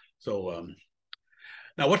 So,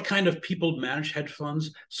 now, what kind of people manage hedge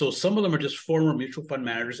funds? So some of them are just former mutual fund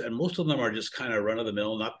managers, and most of them are just kind of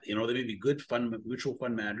run-of-the-mill. Not, they may be good mutual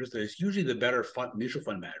fund managers. There's usually the better mutual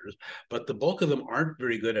fund managers, but the bulk of them aren't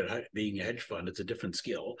very good at being a hedge fund. It's a different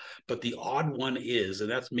skill, but the odd one is,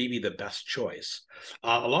 and that's maybe the best choice.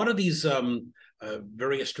 A lot of these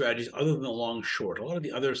various strategies, other than the long short, a lot of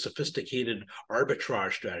the other sophisticated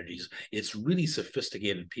arbitrage strategies, it's really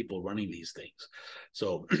sophisticated people running these things.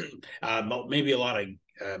 So maybe a lot of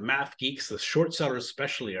math geeks, the short sellers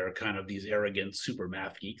especially, are kind of these arrogant super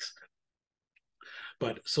math geeks.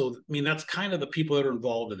 But so, that's kind of the people that are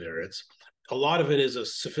involved in there. It's a lot of it is a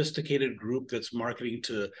sophisticated group that's marketing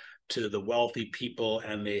to the wealthy people,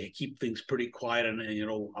 and they keep things pretty quiet and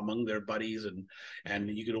among their buddies, and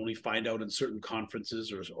you can only find out in certain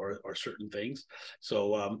conferences or certain things.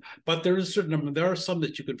 So but there are some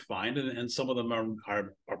that you can find, and some of them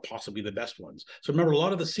are possibly the best ones. So remember, a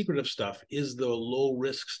lot of the secretive stuff is the low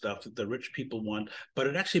risk stuff that the rich people want, but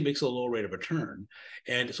it actually makes a low rate of return.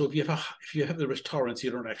 And so if you have the risk tolerance,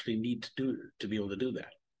 you don't actually need to be able to do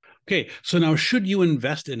that. Okay, so now should you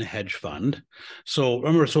invest in a hedge fund? So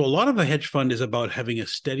remember, a lot of a hedge fund is about having a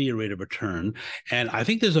steady rate of return. And I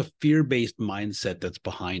think there's a fear-based mindset that's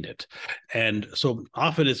behind it. And so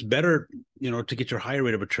often it's better, to get your higher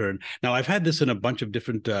rate of return. Now, I've had this in a bunch of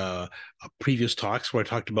different previous talks where I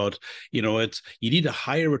talked about, you need a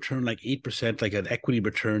higher return, like 8%, like an equity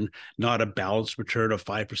return, not a balanced return of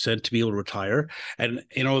 5% to be able to retire. And,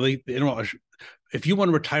 if you want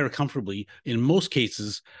to retire comfortably, in most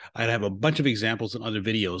cases, I'd have a bunch of examples in other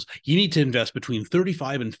videos. You need to invest between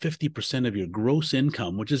 35 and 50% of your gross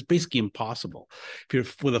income, which is basically impossible if you're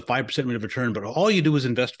with a 5% rate of return. But all you do is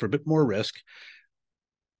invest for a bit more risk.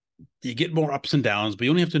 You get more ups and downs, but you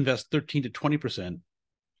only have to invest 13 to 20%.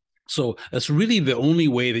 So that's really the only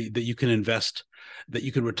way that you can invest, that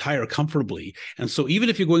you can retire comfortably. And so even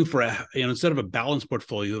if you're going for instead of a balanced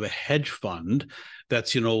portfolio, of a hedge fund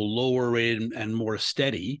that's lower rated and more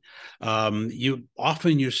steady,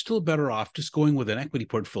 you're still better off just going with an equity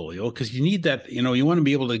portfolio, because you need that. You want to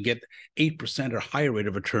be able to get 8% or higher rate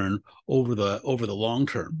of return over the long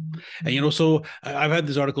term. And so I've had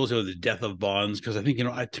these articles, the death of bonds, because I think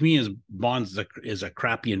to me, bonds is a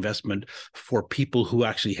crappy investment for people who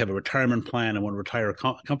actually have a retirement plan and want to retire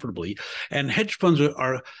comfortably. And hedge funds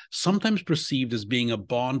are sometimes perceived as being a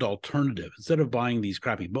bond alternative. Instead of buying these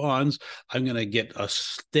crappy bonds, I'm going to get a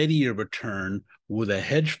steadier return with a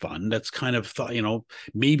hedge fund. That's kind of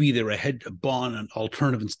maybe they're a bond an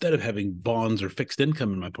alternative instead of having bonds or fixed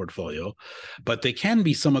income in my portfolio. But they can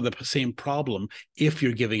be some of the same problem if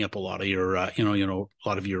you're giving up a lot of your a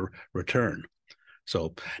lot of your return.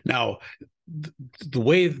 So now, the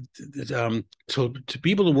way to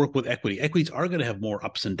be able to work with equities are going to have more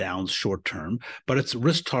ups and downs short term, but its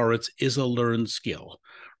risk tolerance is a learned skill,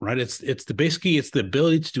 right? Basically it's the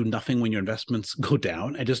ability to do nothing when your investments go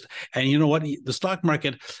down, and you know what, the stock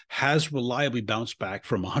market has reliably bounced back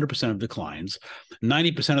from 100% of declines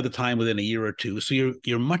 90% of the time within a year or two. So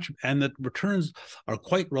you're much, and the returns are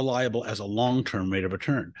quite reliable as a long-term rate of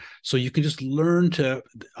return. So you can just learn to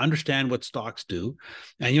understand what stocks do.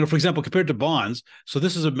 And for example, compared to bonds, so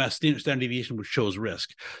this is a standard deviation which shows risk.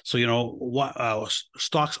 So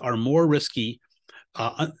stocks are more risky.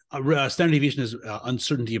 Standard deviation is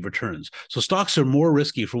uncertainty of returns. So stocks are more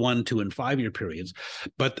risky for 1, 2, and 5-year periods,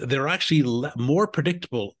 but they're actually more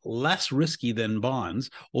predictable, less risky than bonds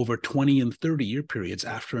over 20 and 30-year periods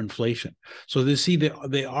after inflation. So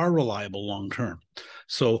they are reliable long term.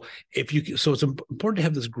 So it's important to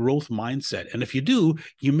have this growth mindset. And if you do,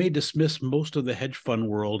 you may dismiss most of the hedge fund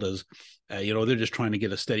world as they're just trying to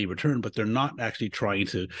get a steady return, but they're not actually trying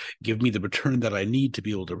to give me the return that I need to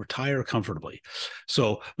be able to retire comfortably.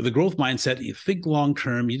 So with a growth mindset, you think long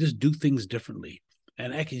term, you just do things differently.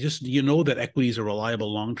 And that equities are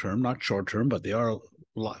reliable long term, not short term, but they are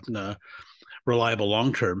reliable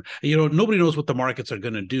long term. Nobody knows what the markets are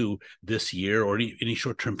going to do this year or any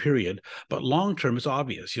short term period, but long term is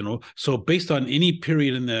obvious. So based on any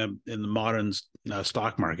period in the modern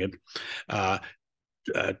stock market,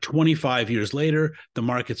 25 years later, the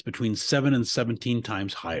market's between 7 and 17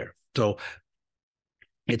 times higher. So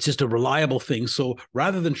it's just a reliable thing. So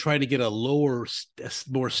rather than trying to get a lower,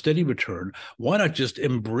 more steady return, why not just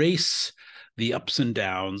embrace the ups and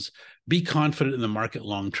downs, be confident in the market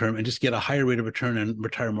long term, and just get a higher rate of return and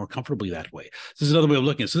retire more comfortably that way? This is another way of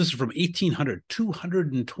looking at it. So this is from 1800,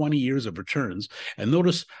 220 years of returns. And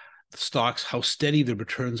notice the stocks, how steady the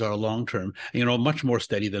returns are long term, much more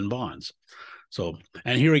steady than bonds. So,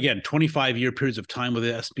 and here again, 25-year periods of time with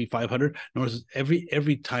the S&P 500. Notice every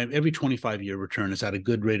 25-year return is at a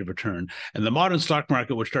good rate of return. And the modern stock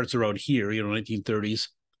market, which starts around here, 1930s,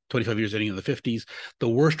 25 years ending in the 50s, the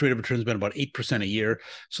worst rate of return has been about 8% a year.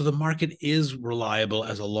 So the market is reliable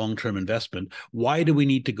as a long-term investment. Why do we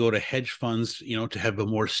need to go to hedge funds, to have a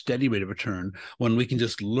more steady rate of return when we can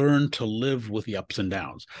just learn to live with the ups and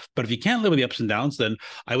downs? But if you can't live with the ups and downs, then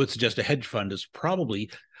I would suggest a hedge fund is probably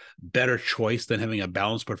better choice than having a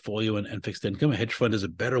balanced portfolio and fixed income. A hedge fund is a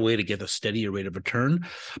better way to get a steadier rate of return,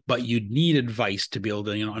 but you need advice to be able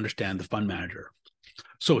to understand the fund manager.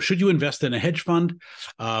 So should you invest in a hedge fund?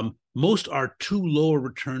 Most are too low a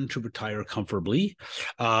return to retire comfortably.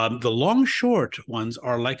 The long short ones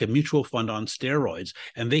are like a mutual fund on steroids,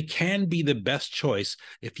 and they can be the best choice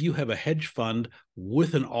if you have a hedge fund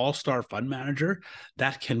with an all-star fund manager.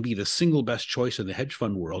 That can be the single best choice in the hedge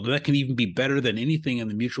fund world. And that can even be better than anything in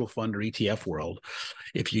the mutual fund or ETF world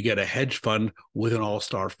if you get a hedge fund with an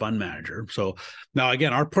all-star fund manager. So now,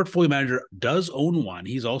 again, our portfolio manager does own one.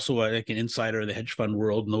 He's also like an insider in the hedge fund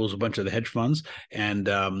world, knows a bunch of the hedge funds. And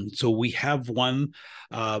so we have one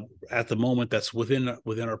at the moment that's within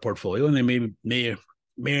our portfolio, and they may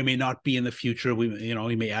or may not be in the future.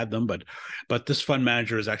 We may add them, but this fund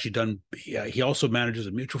manager has actually done. He also manages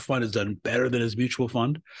a mutual fund, has done better than his mutual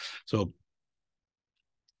fund. So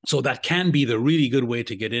that can be the really good way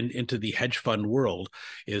to get into the hedge fund world,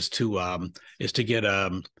 is to get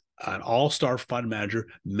an all-star fund manager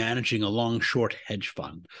managing a long-short hedge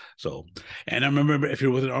fund. So, and I remember, if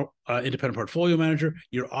you're with an independent portfolio manager,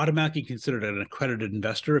 you're automatically considered an accredited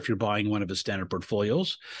investor if you're buying one of his standard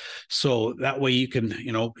portfolios. So that way you can,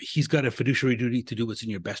 he's got a fiduciary duty to do what's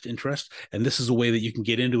in your best interest. And this is a way that you can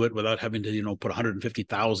get into it without having to, put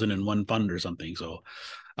 150,000 in one fund or something. So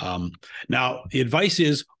now the advice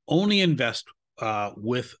is only invest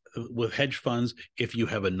with hedge funds if you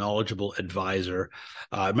have a knowledgeable advisor.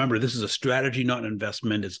 Remember, this is a strategy, not an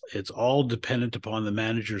investment. It's all dependent upon the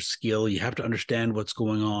manager's skill. You have to understand what's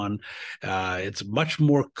going on. It's much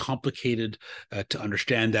more complicated to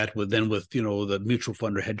understand that than with the mutual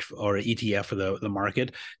fund or hedge or ETF or the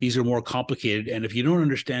market. These are more complicated, and if you don't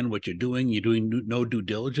understand what you're doing no due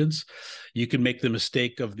diligence, you can make the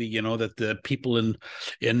mistake of that the people in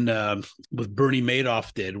with Bernie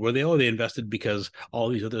Madoff did, where they invested because all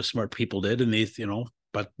these other smart people did, and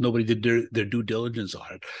but nobody did their due diligence on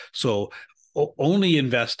it. So only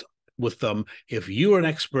invest with them if you're an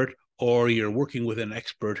expert or you're working with an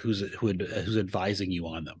expert who's advising you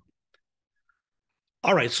on them.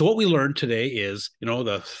 All right, so what we learned today is,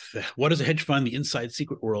 what is a hedge fund, the inside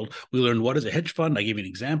secret world. We learned what is a hedge fund. I gave you an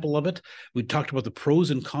example of it. We talked about the pros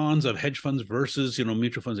and cons of hedge funds versus,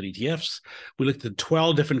 mutual funds and ETFs. We looked at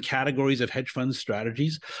 12 different categories of hedge fund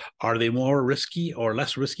strategies. Are they more risky or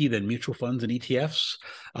less risky than mutual funds and ETFs?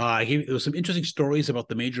 There was some interesting stories about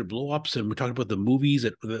the major blowups, and we talked about the movies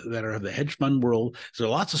that are the hedge fund world. So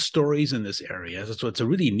lots of stories in this area. So it's a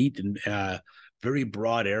really neat very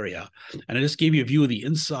broad area. And I just gave you a view of the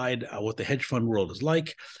inside, what the hedge fund world is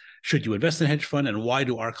like. Should you invest in a hedge fund, and why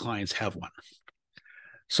do our clients have one?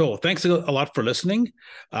 So thanks a lot for listening.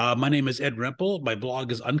 My name is Ed Rempel. My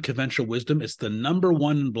blog is Unconventional Wisdom. It's the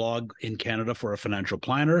 #1 blog in Canada for a financial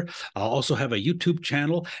planner. I'll also have a YouTube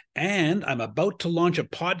channel, and I'm about to launch a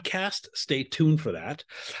podcast. Stay tuned for that.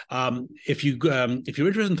 If you're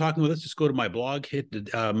interested in talking with us, just go to my blog.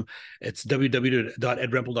 It's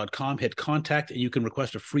www.edrempel.com. Hit contact, and you can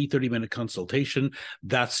request a free 30-minute consultation.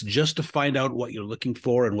 That's just to find out what you're looking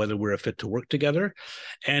for and whether we're a fit to work together.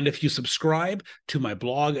 And if you subscribe to my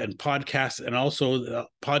blog and podcast, and also the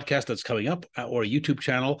podcast that's coming up, or a YouTube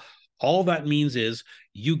channel, all that means is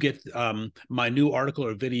you get my new article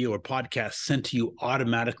or video or podcast sent to you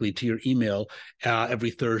automatically to your email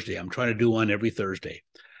every Thursday. I'm trying to do one every Thursday.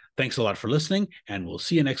 Thanks a lot for listening, and we'll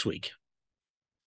see you next week.